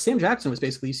most of the last. Sam Jackson was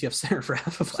basically UCF center for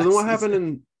half of last So then what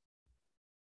happened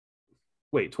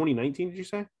season. 2019, did you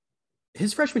say?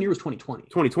 His freshman year was 2020.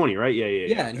 2020, right?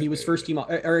 Yeah. And he was first team. I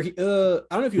don't know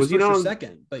if he was first or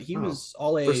second, but he was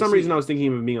all AAC. For some reason, I was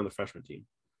thinking of being on the freshman team.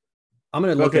 I'm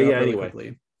going to look it up really anyway.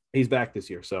 quickly. He's back this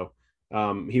year, so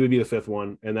he would be the fifth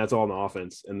one, and that's all in the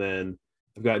offense. And then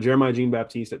I've got Jeremiah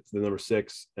Jean-Baptiste at the number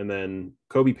 6, and then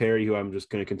Kobe Perry, who I'm just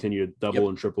going to continue to double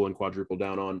and triple and quadruple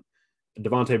down on.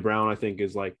 Devontae Brown, I think,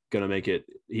 is like going to make it.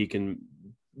 He can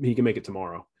make it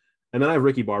tomorrow. And then I have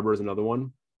Ricky Barber as another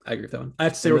one. I agree with that one. I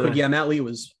have to say real quick, Matt Lee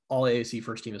was all AAC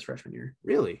first team his freshman year.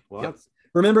 Really? Well,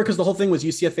 remember, because the whole thing was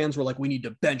UCF fans were like, we need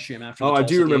to bench him after. I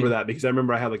do remember that because I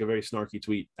remember I had like a very snarky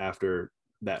tweet after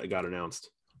that got announced.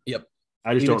 Yep.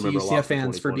 I just don't remember UCF a lot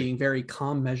fans for being very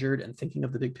calm, measured, and thinking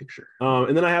of the big picture.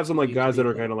 And then I have some like guys that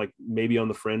are kind of like maybe on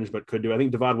the fringe, but could do. I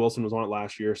think Devad Wilson was on it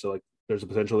last year, so like there's a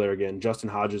potential there again. Justin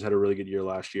Hodges had a really good year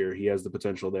last year. He has the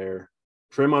potential there.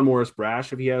 Tremont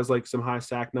Morris-Brash, if he has like some high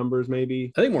sack numbers,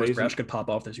 maybe. I think Morris-Brash could pop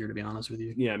off this year, to be honest with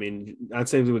you. Yeah, I mean, I'd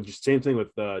say same thing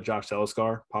with Josh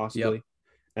Telescar, possibly. Yep.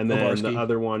 And then the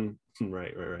other one,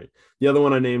 right. The other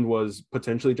one I named was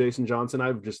potentially Jason Johnson. I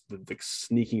have just the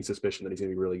sneaking suspicion that he's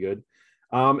going to be really good.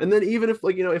 And then even if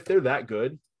if they're that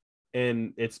good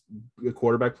and it's the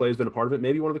quarterback play has been a part of it,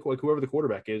 maybe one of the whoever the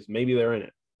quarterback is, maybe they're in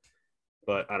it.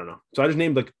 But I don't know. So I just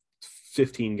named like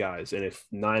 15 guys, and if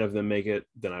 9 of them make it,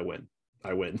 then I win.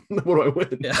 What do I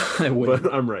win? Yeah, I win.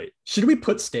 But I'm right. Should we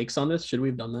put stakes on this? Should we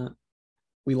have done that?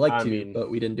 We but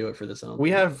we didn't do it for this.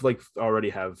 We have already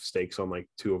have stakes on like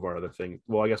 2 of our other things.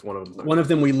 Well, I guess one of them. One of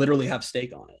them we literally have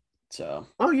stake on it. So.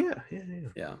 Oh yeah. I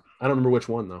don't remember which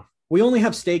one though. We only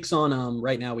have stakes on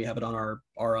right now. We have it on our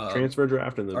transfer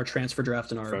draft and our transfer draft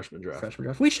and our freshman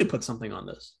draft. We should put something on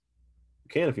this. You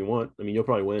can if you want. I mean, you'll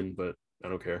probably win, but I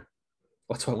don't care.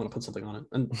 That's why I want to put something on it.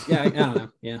 And I don't know.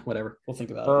 Yeah, whatever. We'll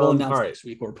think about it. We'll announce next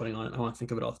week what we're putting on it. I want to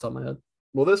think of it off the top of my head.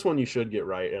 Well, this one you should get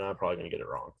right, and I'm probably going to get it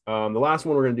wrong. The last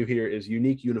one we're going to do here is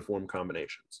unique uniform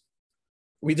combinations.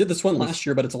 We did this one last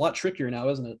year, but it's a lot trickier now,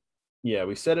 isn't it? Yeah,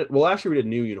 we said it. Well, last year we did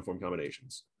new uniform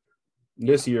combinations.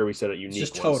 This year we said it unique.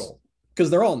 It's just total. Because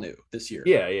they're all new this year.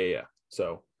 Yeah.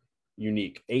 So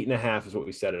unique. 8.5 is what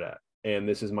we set it at. And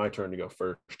this is my turn to go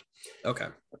first. Okay.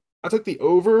 I took the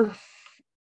over.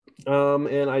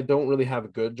 And I don't really have a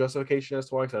good justification as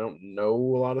to why, because I don't know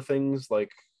a lot of things.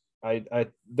 Like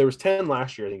there was 10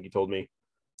 last year, I think you told me.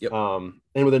 Yep.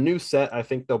 And with a new set, I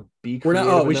think they'll be. We're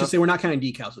not. We should say we're not counting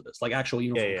decals with this, like actual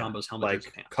uniform combos, helmets,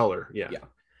 like color. Yeah.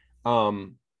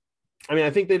 I mean, I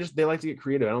think they like to get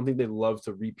creative. I don't think they love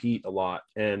to repeat a lot.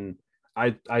 And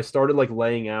I started like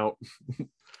laying out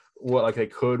what like they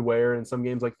could wear in some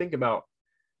games. Like think about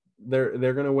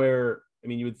they're gonna wear. I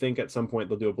mean, you would think at some point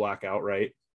they'll do a blackout,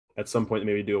 right? At some point,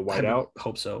 maybe do a whiteout.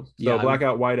 Hope so. Yeah,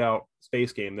 blackout, whiteout,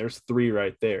 space game. There's 3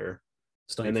 right there,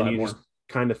 and then you just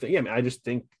kind of think. Yeah, I mean, I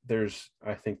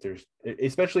think there's,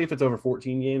 especially if it's over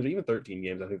 14 games or even 13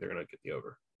 games. I think they're gonna get the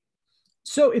over.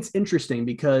 So it's interesting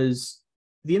because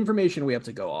the information we have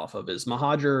to go off of is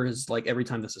Mahajer is like every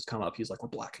time this has come up, he's like, we're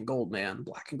black and gold, man,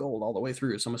 black and gold all the way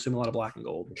through. So I'm assuming a lot of black and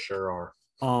gold. We sure are.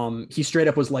 He straight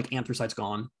up was like anthracite's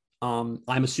gone. I'm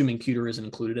assuming pewter isn't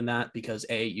included in that because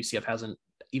UCF hasn't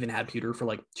even had pewter for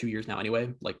like 2 years now anyway,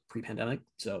 like pre-pandemic.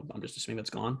 So I'm just assuming that's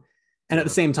gone. And at the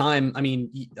same time, I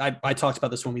mean, I talked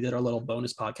about this when we did our little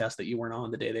bonus podcast that you weren't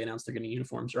on the day they announced they're getting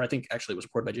uniforms, or I think actually it was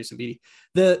reported by Jason Beatty.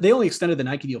 They only extended the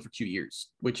Nike deal for 2 years,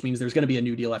 which means there's going to be a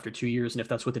new deal after 2 years. And if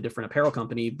that's with a different apparel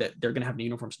company, that they're going to have new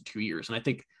uniforms in 2 years.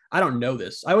 And I don't know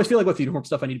this. I always feel like with uniform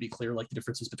stuff, I need to be clear, like the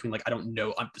differences between like, I don't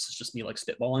know, this is just me like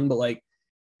spitballing, but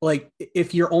like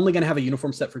if you're only going to have a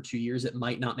uniform set for 2 years, it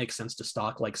might not make sense to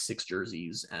stock like 6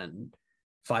 jerseys and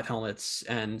 5 helmets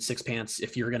and 6 pants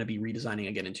if you're going to be redesigning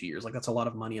again in 2 years. Like that's a lot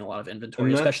of money and a lot of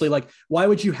inventory, especially like why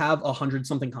would you have 100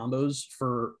 something combos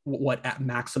for what at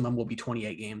maximum will be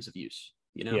 28 games of use,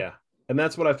 you know? Yeah. And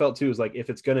that's what I felt too, is like, if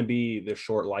it's going to be the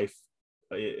short life,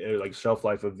 like shelf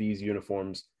life of these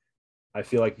uniforms, I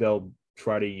feel like they'll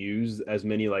try to use as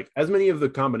many of the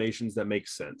combinations that make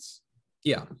sense.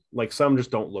 Yeah. Like some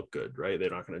just don't look good, right? They're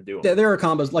not going to do them. There are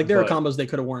combos, like there are combos they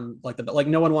could have worn, like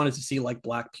no one wanted to see like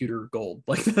black pewter gold.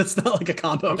 Like that's not like a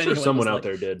combo. I'm sure someone out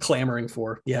there did clamoring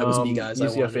for. Yeah, it was me, guys.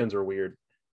 UCF fans are weird,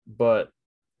 but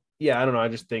yeah, I don't know. I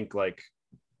just think like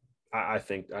I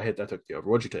took the over.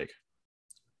 What'd you take?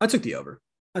 I took the over.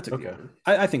 The over.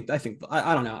 I think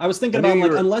I don't know. I was thinking about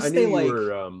like unless they like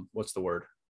what's the word?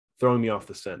 Throwing me off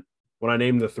the scent when I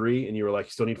named the 3 and you were like,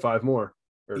 you still need 5 more.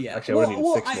 Or yeah, actually, I would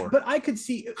need 6 more. But I could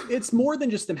see it's more than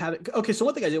just them having. Okay, so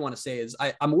one thing I did want to say is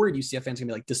I'm worried UCF fans are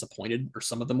gonna be like disappointed, or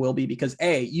some of them will be, because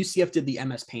UCF did the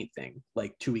MS Paint thing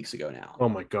like 2 weeks ago now. Oh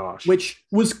my gosh, which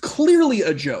was clearly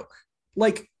a joke.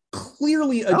 Like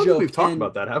clearly a joke. We've talked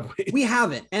about that, have we? We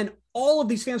haven't. And all of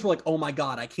these fans were like, "Oh my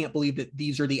god, I can't believe that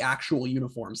these are the actual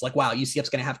uniforms." Like, wow, UCF's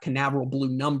gonna have Canaveral blue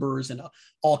numbers and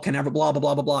all Canaveral blah blah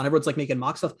blah blah blah. And everyone's like making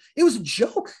mock stuff. It was a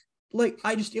joke. Like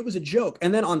it was a joke.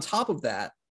 And then on top of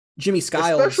that, Jimmy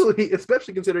Skiles,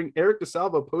 especially considering Eric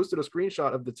DeSalvo posted a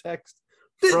screenshot of the text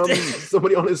from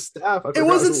somebody on his staff. It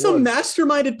wasn't some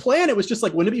masterminded plan. It was just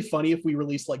like, wouldn't it be funny if we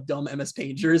released like dumb MS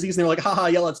Paint jerseys? And they were like, haha,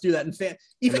 yeah, let's do that. And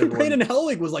even Brandon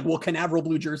Helwig was like, well, Canaveral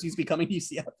blue jerseys becoming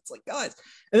UCF. It's like, guys.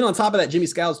 And then on top of that, Jimmy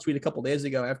Skiles tweeted a couple days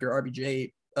ago after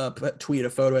RBJ tweeted a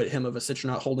photo at him of a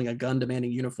Citronaut holding a gun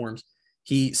demanding uniforms.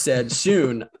 He said,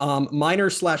 soon,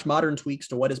 minor/modern tweaks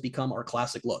to what has become our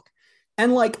classic look.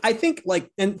 And like, I think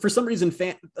like, and for some reason,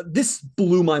 this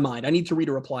blew my mind. I need to read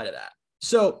a reply to that.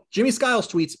 So Jimmy Skiles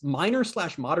tweets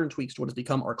minor/modern tweaks to what has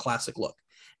become our classic look.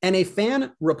 And a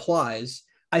fan replies,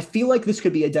 I feel like this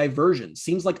could be a diversion.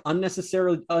 Seems like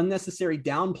unnecessary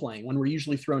downplaying when we're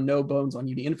usually thrown no bones on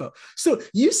UD info. So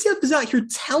UCF is out here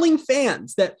telling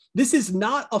fans that this is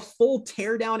not a full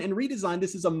teardown and redesign.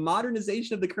 This is a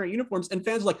modernization of the current uniforms. And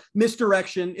fans are like,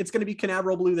 misdirection. It's going to be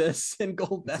Canaveral blue this and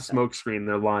gold that. Smoke screen.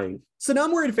 They're lying. So now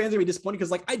I'm worried fans are going to be disappointed because,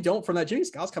 like, from that Jimmy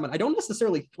Skiles comment, I don't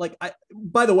necessarily,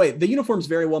 by the way, the uniforms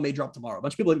very well may drop tomorrow. A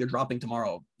bunch of people think they're dropping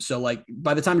tomorrow. So, like,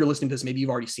 by the time you're listening to this, maybe you've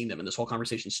already seen them and this whole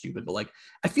conversation is stupid. But, like,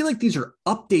 I feel like these are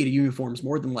updated uniforms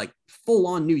more than, like,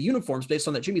 full-on new uniforms based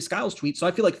on that Jimmy Skiles tweet. So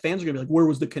I feel like fans are going to be like, where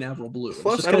was the Canaveral blue?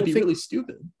 Plus, it's just going to be really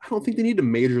stupid. I don't think they need to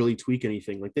majorly tweak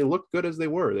anything. Like, they look good as they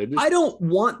were. I don't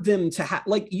want them to have,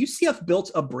 like, UCF built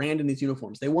a brand in these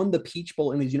uniforms. They won the Peach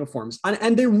Bowl in these uniforms.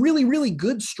 And they're really, really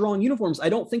good, strong uniforms. I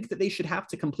don't think that they should have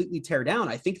to completely tear down.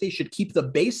 I think they should keep the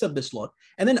base of this look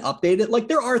and then update it. Like,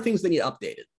 there are things that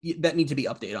need to be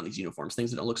updated on these uniforms,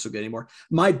 things that don't look so good anymore.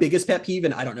 My biggest pet peeve,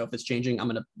 and I don't know if it's changing, I'm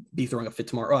going to be throwing a fit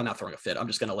tomorrow. Oh, I'm not throwing a fit. I'm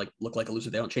just going to like look like a loser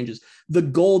if they don't change. The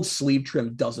gold sleeve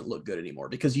trim doesn't look good anymore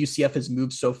because UCF has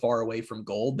moved so far away from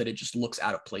gold that it just looks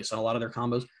out of place on a lot of their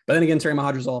combos. But then again, Terry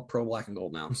Mahadra's all pro black and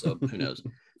gold now, so who knows?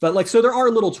 But like, so there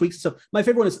are little tweaks. So my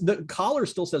favorite one is the collar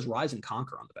still says rise and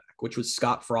conquer on the back, which was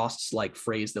Scott Frost's like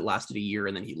phrase that lasted a year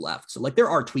and then he left. So like, there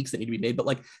are tweaks that need to be made, but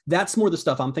like, that's more the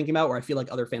stuff I'm thinking about where I feel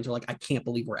like other fans are like, I can't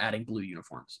believe we're adding blue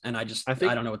uniforms. And I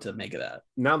don't know what to make of that.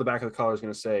 Now the back of the collar is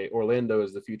going to say Orlando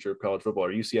is the future of college football,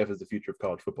 or UCF is the future of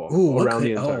college football. Around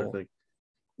the entire thing.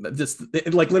 Just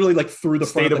like literally like through the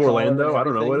state of Orlando. I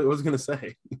don't know what it was going to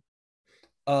say.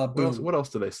 Boom. What else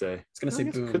do they say? It's gonna say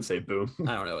boom. It could say boom.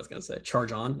 I don't know what it's gonna say.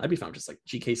 Charge on. I'd be fine just like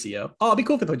GKCO. Oh, it'd be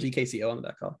cool if they put GKCO on the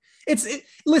back collar.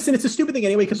 Listen, it's a stupid thing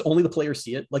anyway because only the players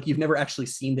see it. Like, you've never actually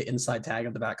seen the inside tag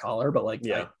of the back collar, but like,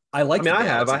 yeah, I like. I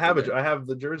have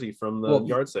the jersey from the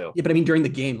yard sale. Yeah, but I mean during the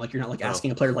game, like, you're not like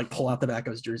asking a player to like pull out the back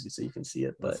of his jersey so you can see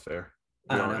it. But that's fair.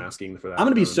 I don't know. Asking for that. I'm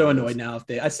gonna be so annoyed now if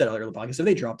I said earlier in the podcast, if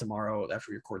they drop tomorrow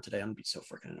after we record today, I'm gonna be so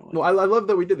freaking annoyed. No, I love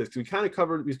that we did this because we kind of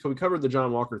covered the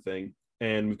John Walker thing.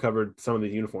 And we covered some of the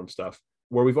uniform stuff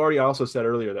where we've already also said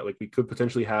earlier that like we could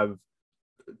potentially have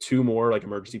 2 more like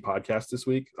emergency podcasts this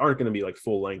week. Aren't going to be like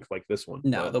full length like this one.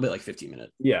 No, they'll be like 15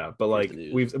 minutes. Yeah, but like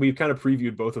we've kind of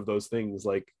previewed both of those things.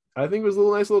 Like, I think it was a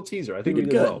nice little teaser. I think we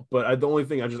did good. Well. But the only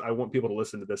thing I want people to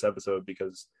listen to this episode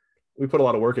because we put a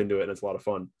lot of work into it and it's a lot of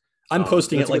fun. I'm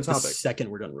posting it like the second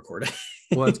we're done recording.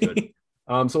 Well, that's good.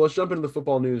 So let's jump into the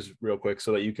football news real quick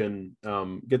so that you can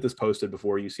get this posted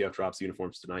before UCF drops the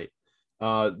uniforms tonight.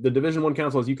 The Division I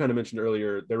Council, as you kind of mentioned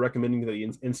earlier, they're recommending that the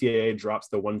NCAA drops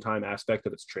the one-time aspect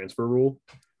of its transfer rule,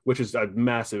 which is a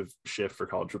massive shift for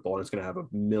college football, and it's going to have a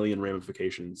million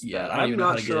ramifications. Yeah, I'm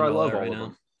not sure I love all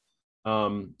of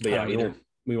them. But yeah,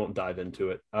 we won't dive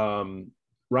into it.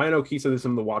 Ryan O'Keefe, so this is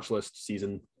some of the watch list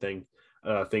season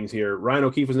things here. Ryan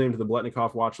O'Keefe was named to the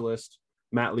Bletnikoff watch list.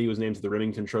 Matt Lee was named to the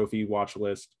Remington Trophy watch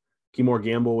list. Keymore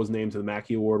Gamble was named to the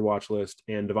Mackey Award watch list.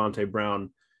 And Devontae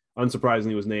Brown,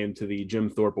 unsurprisingly, was named to the Jim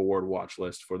Thorpe Award watch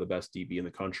list for the best DB in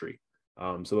the country.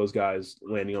 So those guys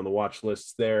landing on the watch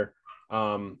lists there.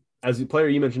 As the player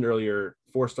you mentioned earlier,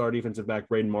 4-star defensive back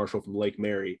Braden Marshall from Lake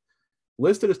Mary,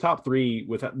 listed as top 3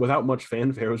 without much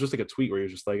fanfare. It was just like a tweet where he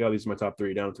was just like, oh, these are my top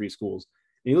 3 down 3 schools.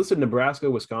 And he listed Nebraska,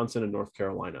 Wisconsin, and North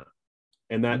Carolina.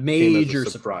 And that major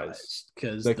surprise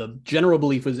because the general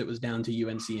belief was it was down to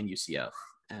UNC and UCF.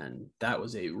 And that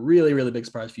was a really, really big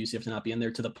surprise for UCF to not be in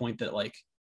there, to the point that, like,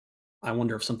 I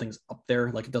wonder if something's up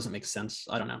there. Like, it doesn't make sense.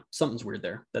 I don't know. Something's weird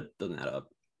there. That doesn't add up.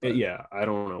 Yeah, I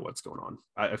don't know what's going on.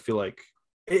 I feel like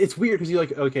it's weird because you're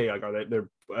like, okay, like, they're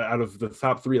out of the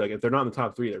top 3. Like, if they're not in the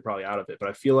top 3, they're probably out of it. But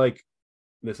I feel like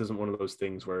this isn't one of those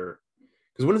things where,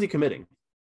 because when is he committing?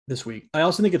 This week. I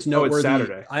also think it's noteworthy. It's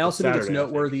Saturday. I also think it's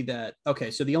noteworthy that,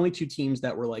 okay, so the only 2 teams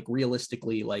that were like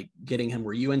realistically like getting him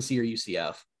were UNC or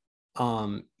UCF.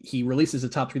 He releases a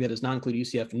top 3 that does not include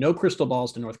UCF. No crystal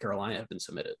balls to North Carolina have been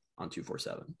submitted on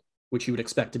 247, which you would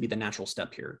expect to be the natural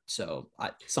step here. So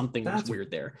something is weird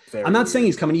there. I'm not saying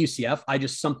he's coming to UCF.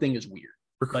 Something is weird.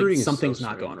 Recruiting like, something's so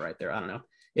not going right there. I don't know.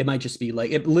 It might just be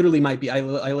like, it literally might be. I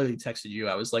literally texted you.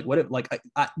 I was like, what if, like,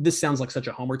 this sounds like such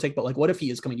a homer take, but like, what if he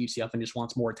is coming to UCF and just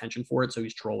wants more attention for it? So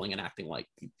he's trolling and acting like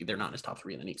they're not in his top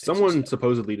 3 in the league. Someone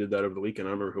supposedly did that over the weekend.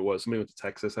 I don't remember who it was. Somebody went to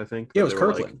Texas, I think. Yeah, it was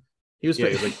Kirkland. Like, he was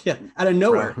like, out of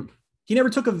nowhere. Proud. He never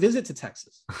took a visit to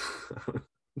Texas.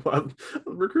 Well,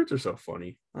 recruits are so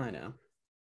funny. I know.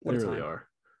 They really are.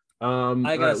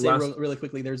 I gotta say really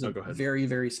quickly, there's a very,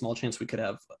 very small chance we could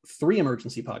have 3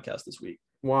 emergency podcasts this week.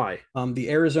 Why? The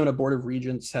Arizona Board of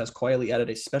Regents has quietly added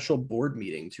a special board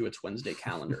meeting to its Wednesday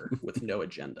calendar with no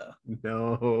agenda.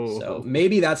 No. So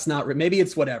maybe that's not, maybe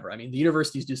it's whatever. I mean, the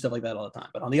universities do stuff like that all the time,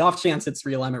 but on the off chance it's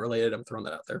realignment related, I'm throwing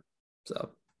that out there.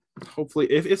 So hopefully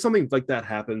if something like that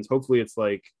happens, hopefully it's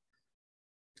like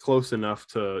close enough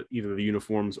to either the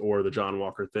uniforms or the John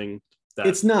Walker thing.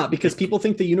 It's not, because people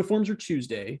think the uniforms are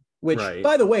Tuesday, which,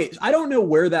 by the way, I don't know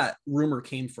where that rumor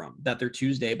came from that they're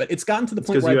Tuesday, but it's gotten to the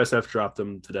point where USF dropped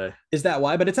them today. Is that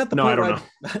why? But it's at the point I don't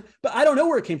know. But I don't know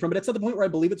where it came from, but it's at the point where I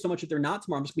believe it so much that they're not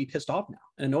tomorrow. I'm just gonna be pissed off now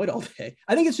and annoyed all day.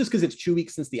 I think it's just because it's 2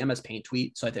 weeks since the MS Paint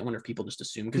tweet. So I wonder if people just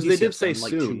assume, because they did say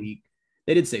soon.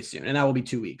 They did say soon, and that will be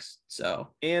 2 weeks. So,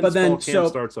 and but then fall camp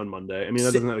starts on Monday. I mean,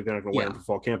 that doesn't mean they're not going to wait for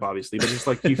fall camp, obviously, but just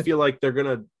like, do you feel like they're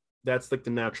gonna? That's like the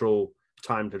natural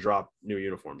time to drop new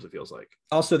uniforms. It feels like.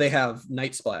 Also, they have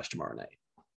Night Splash tomorrow night,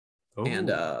 and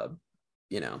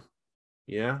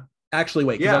yeah. Actually,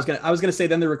 wait, because I was gonna say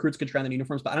then the recruits could try on the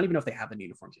uniforms, but I don't even know if they have the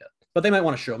uniforms yet. But they might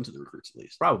want to show them to the recruits at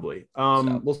least. Probably.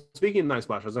 Well, speaking of Night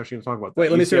Splash, I was actually going to talk about that.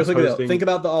 Wait, let me seriously think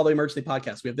about all the emergency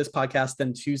podcasts. We have this podcast,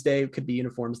 then Tuesday could be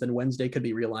uniforms, then Wednesday could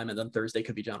be realignment, then Thursday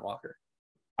could be John Walker.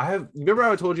 Remember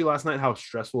how I told you last night how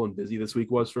stressful and busy this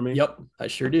week was for me? Yep, I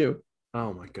sure do.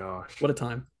 Oh my gosh. What a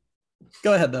time.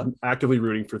 Go ahead, though. I'm actively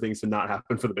rooting for things to not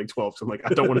happen for the Big 12. So I'm like,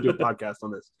 I don't want to do a podcast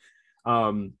on this.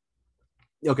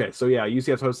 Okay, so yeah,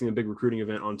 UCF's hosting a big recruiting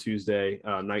event on Tuesday.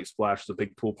 Night Splash is a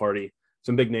big pool party.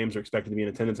 Some big names are expected to be in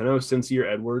attendance. I know Sincere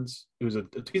Edwards, he's a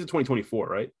 2024,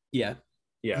 right? Yeah.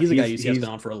 Yeah. He's a guy UCF's been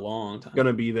on for a long time.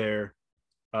 Gonna be there.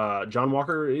 John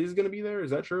Walker is gonna be there. Is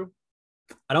that true?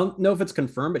 I don't know if it's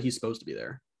confirmed, but he's supposed to be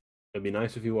there. It'd be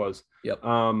nice if he was. Yep.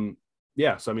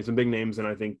 Yeah, so I mean some big names, and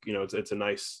I think it's a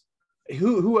nice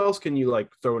who else can you like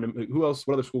throw in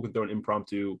what other school can throw an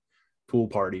impromptu pool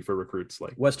party for recruits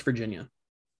like? West Virginia.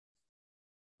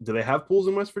 Do they have pools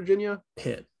in West Virginia?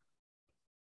 Pit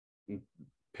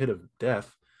of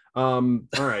death. All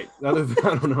right. I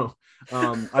don't know.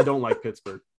 I don't like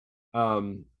Pittsburgh.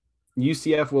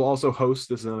 UCF will also host.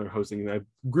 This is another hosting. I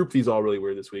grouped these all really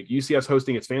weird this week. UCF's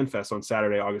hosting its Fan Fest on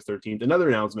Saturday, August 13th. Another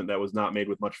announcement that was not made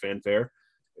with much fanfare.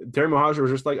 Terry Mohajir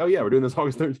was just like, oh yeah, we're doing this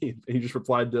August 13th. And he just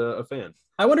replied to a fan.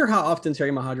 I wonder how often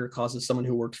Terry Mohajir causes someone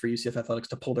who works for UCF Athletics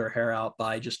to pull their hair out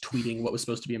by just tweeting what was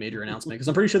supposed to be a major announcement. Because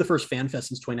I'm pretty sure the first Fan Fest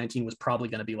since 2019 was probably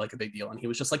going to be like a big deal. And he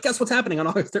was just like, guess what's happening on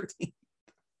August 13th?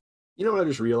 You know what I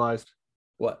just realized?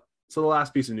 What? So the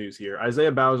last piece of news here,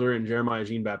 Isaiah Bowser and Jeremiah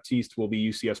Jean-Baptiste will be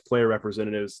UCF's player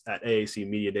representatives at AAC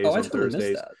Media Days on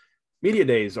Thursdays. Media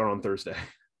Days are on Thursday.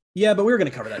 Yeah, but we were going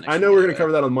to cover that next week. I know we're going to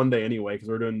cover that on Monday anyway, because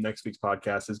we're doing next week's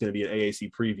podcast is going to be an AAC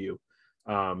preview.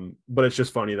 But it's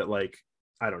just funny that, like,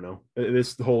 I don't know,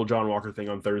 this whole John Walker thing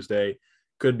on Thursday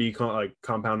could be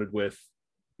compounded with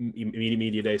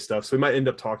media day stuff. So we might end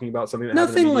up talking about something that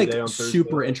nothing happened like Media Day on Thursday.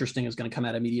 super interesting is going to come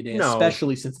out of media day, No.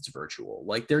 especially since it's virtual.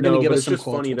 Like they're going to give us some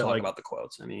quotes. We'll talk about the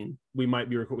quotes. I mean, we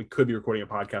could be recording a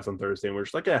podcast on Thursday, and we're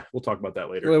just like, we'll talk about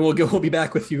that later. We'll be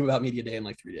back with you about media day in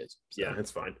like 3 days. So. Yeah,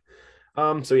 it's fine.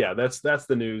 So yeah, that's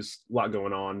the news. A lot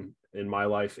going on in my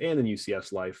life and in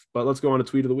UCF's life. But let's go on to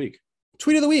tweet of the week.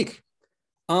 Tweet of the week.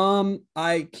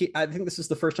 I think this is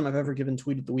the first time I've ever given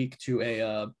tweet of the week to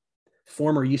a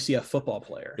former UCF football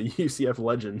player, a UCF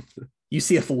legend.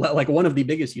 Like one of the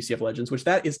biggest UCF legends, which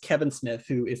that is Kevin Smith,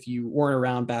 who, if you weren't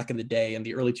around back in the day in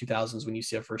the early 2000s when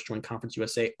UCF first joined Conference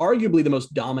USA, arguably the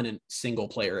most dominant single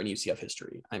player in UCF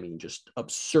history. I mean, just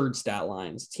absurd stat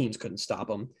lines. Teams couldn't stop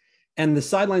him. And the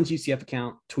Sidelines UCF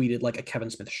account tweeted like a Kevin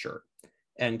Smith shirt.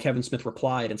 And Kevin Smith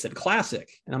replied and said, "Classic."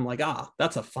 And I'm like,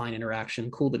 that's a fine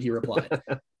interaction. Cool that he replied.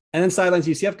 And then Sidelines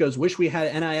UCF goes, "Wish we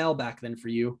had NIL back then for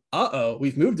you.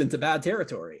 We've moved into bad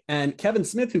territory." And Kevin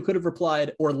Smith, who could have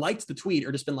replied or liked the tweet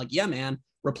or just been like, "Yeah, man,"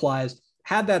 replies,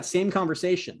 "Had that same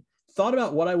conversation. Thought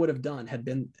about what I would have done had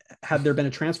there been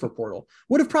a transfer portal.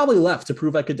 Would have probably left to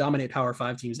prove I could dominate Power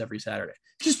 5 teams every Saturday."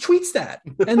 Just tweets that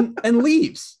and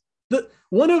leaves.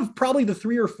 One of probably the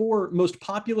 3 or 4 most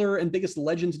popular and biggest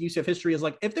legends in UCF history is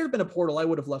like, if there had been a portal, I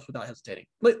would have left without hesitating.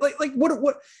 Like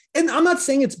what? And I'm not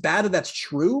saying it's bad that that's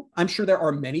true. I'm sure there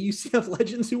are many UCF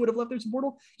legends who would have left their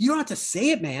portal. You don't have to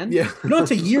say it, man. Yeah. You don't have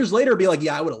to years later be like,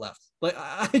 "Yeah, I would have left." Like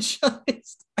I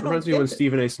reminds me when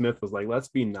Stephen A. Smith was like, "Let's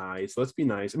be nice. Let's be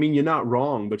nice." I mean, you're not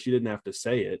wrong, but you didn't have to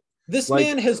say it. This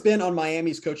man has been on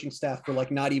Miami's coaching staff for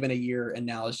like not even a year, and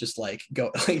now is just like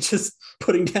just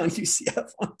putting down UCF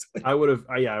on Twitter. I would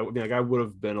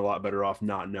have been a lot better off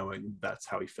not knowing that's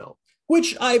how he felt.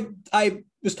 Which I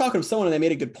was talking to someone and they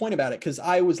made a good point about it, because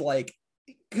I was like,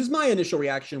 because my initial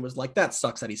reaction was like, that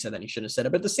sucks that he said that, he shouldn't have said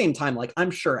it. But at the same time, like,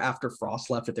 I'm sure after Frost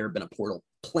left, if there had been a portal,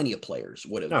 plenty of players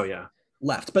would have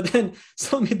left. But then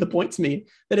someone made the point to me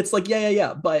that it's like,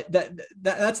 but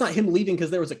that's not him leaving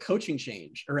because there was a coaching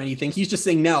change or anything. He's just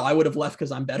saying, no, I would have left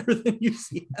because I'm better than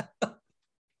UCF.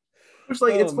 Which,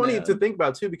 like, it's funny to think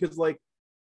about too, because like,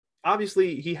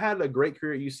 obviously he had a great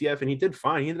career at UCF and he did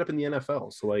fine. He ended up in the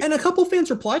NFL. So like, and a couple fans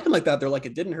replied to him like that. They're like,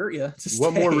 it didn't hurt you.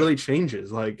 What more really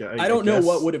changes? Like, I don't know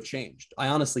what would have changed. I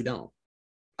honestly don't.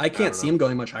 I can't see him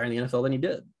going much higher in the NFL than he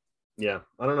did. Yeah.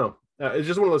 I don't know. It's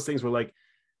just one of those things where like,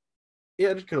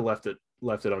 I just could have left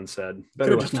it unsaid.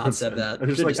 Could have just not said that.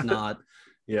 Just not.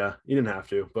 Yeah, you didn't have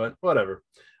to, but whatever.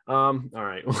 All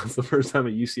right. Well, it's the first time a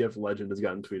UCF legend has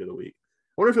gotten tweet of the week.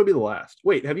 I wonder if it'll be the last.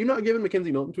 Wait, have you not given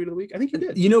Mackenzie Milton tweet of the week? I think you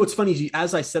did. You know, it's funny.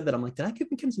 As I said that, I'm like, did I give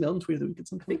Mackenzie Milton tweet of the week at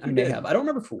some point? I may have. I don't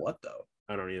remember for what, though.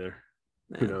 I don't either.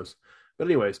 Who knows? But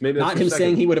anyways, maybe that's not him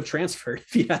saying he would have transferred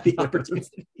if he had the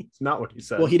opportunity. It's not what he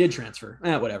said. Well, he did transfer.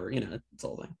 Whatever. You know, it's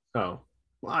all thing. Oh,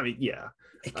 well, I mean, yeah.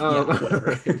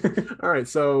 Whatever. All right.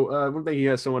 So I want to thank you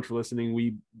guys so much for listening.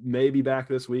 We may be back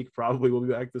this week. Probably will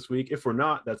be back this week. If we're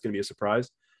not, that's going to be a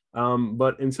surprise.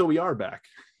 But until we are back,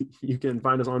 you can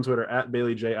find us on Twitter at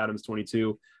Bailey J Adams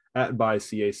 22, at by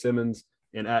CA Simmons,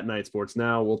 and at Night Sports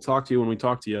Now. We'll talk to you when we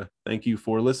talk to you. Thank you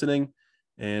for listening,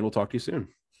 and we'll talk to you soon.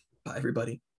 Bye,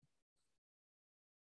 everybody.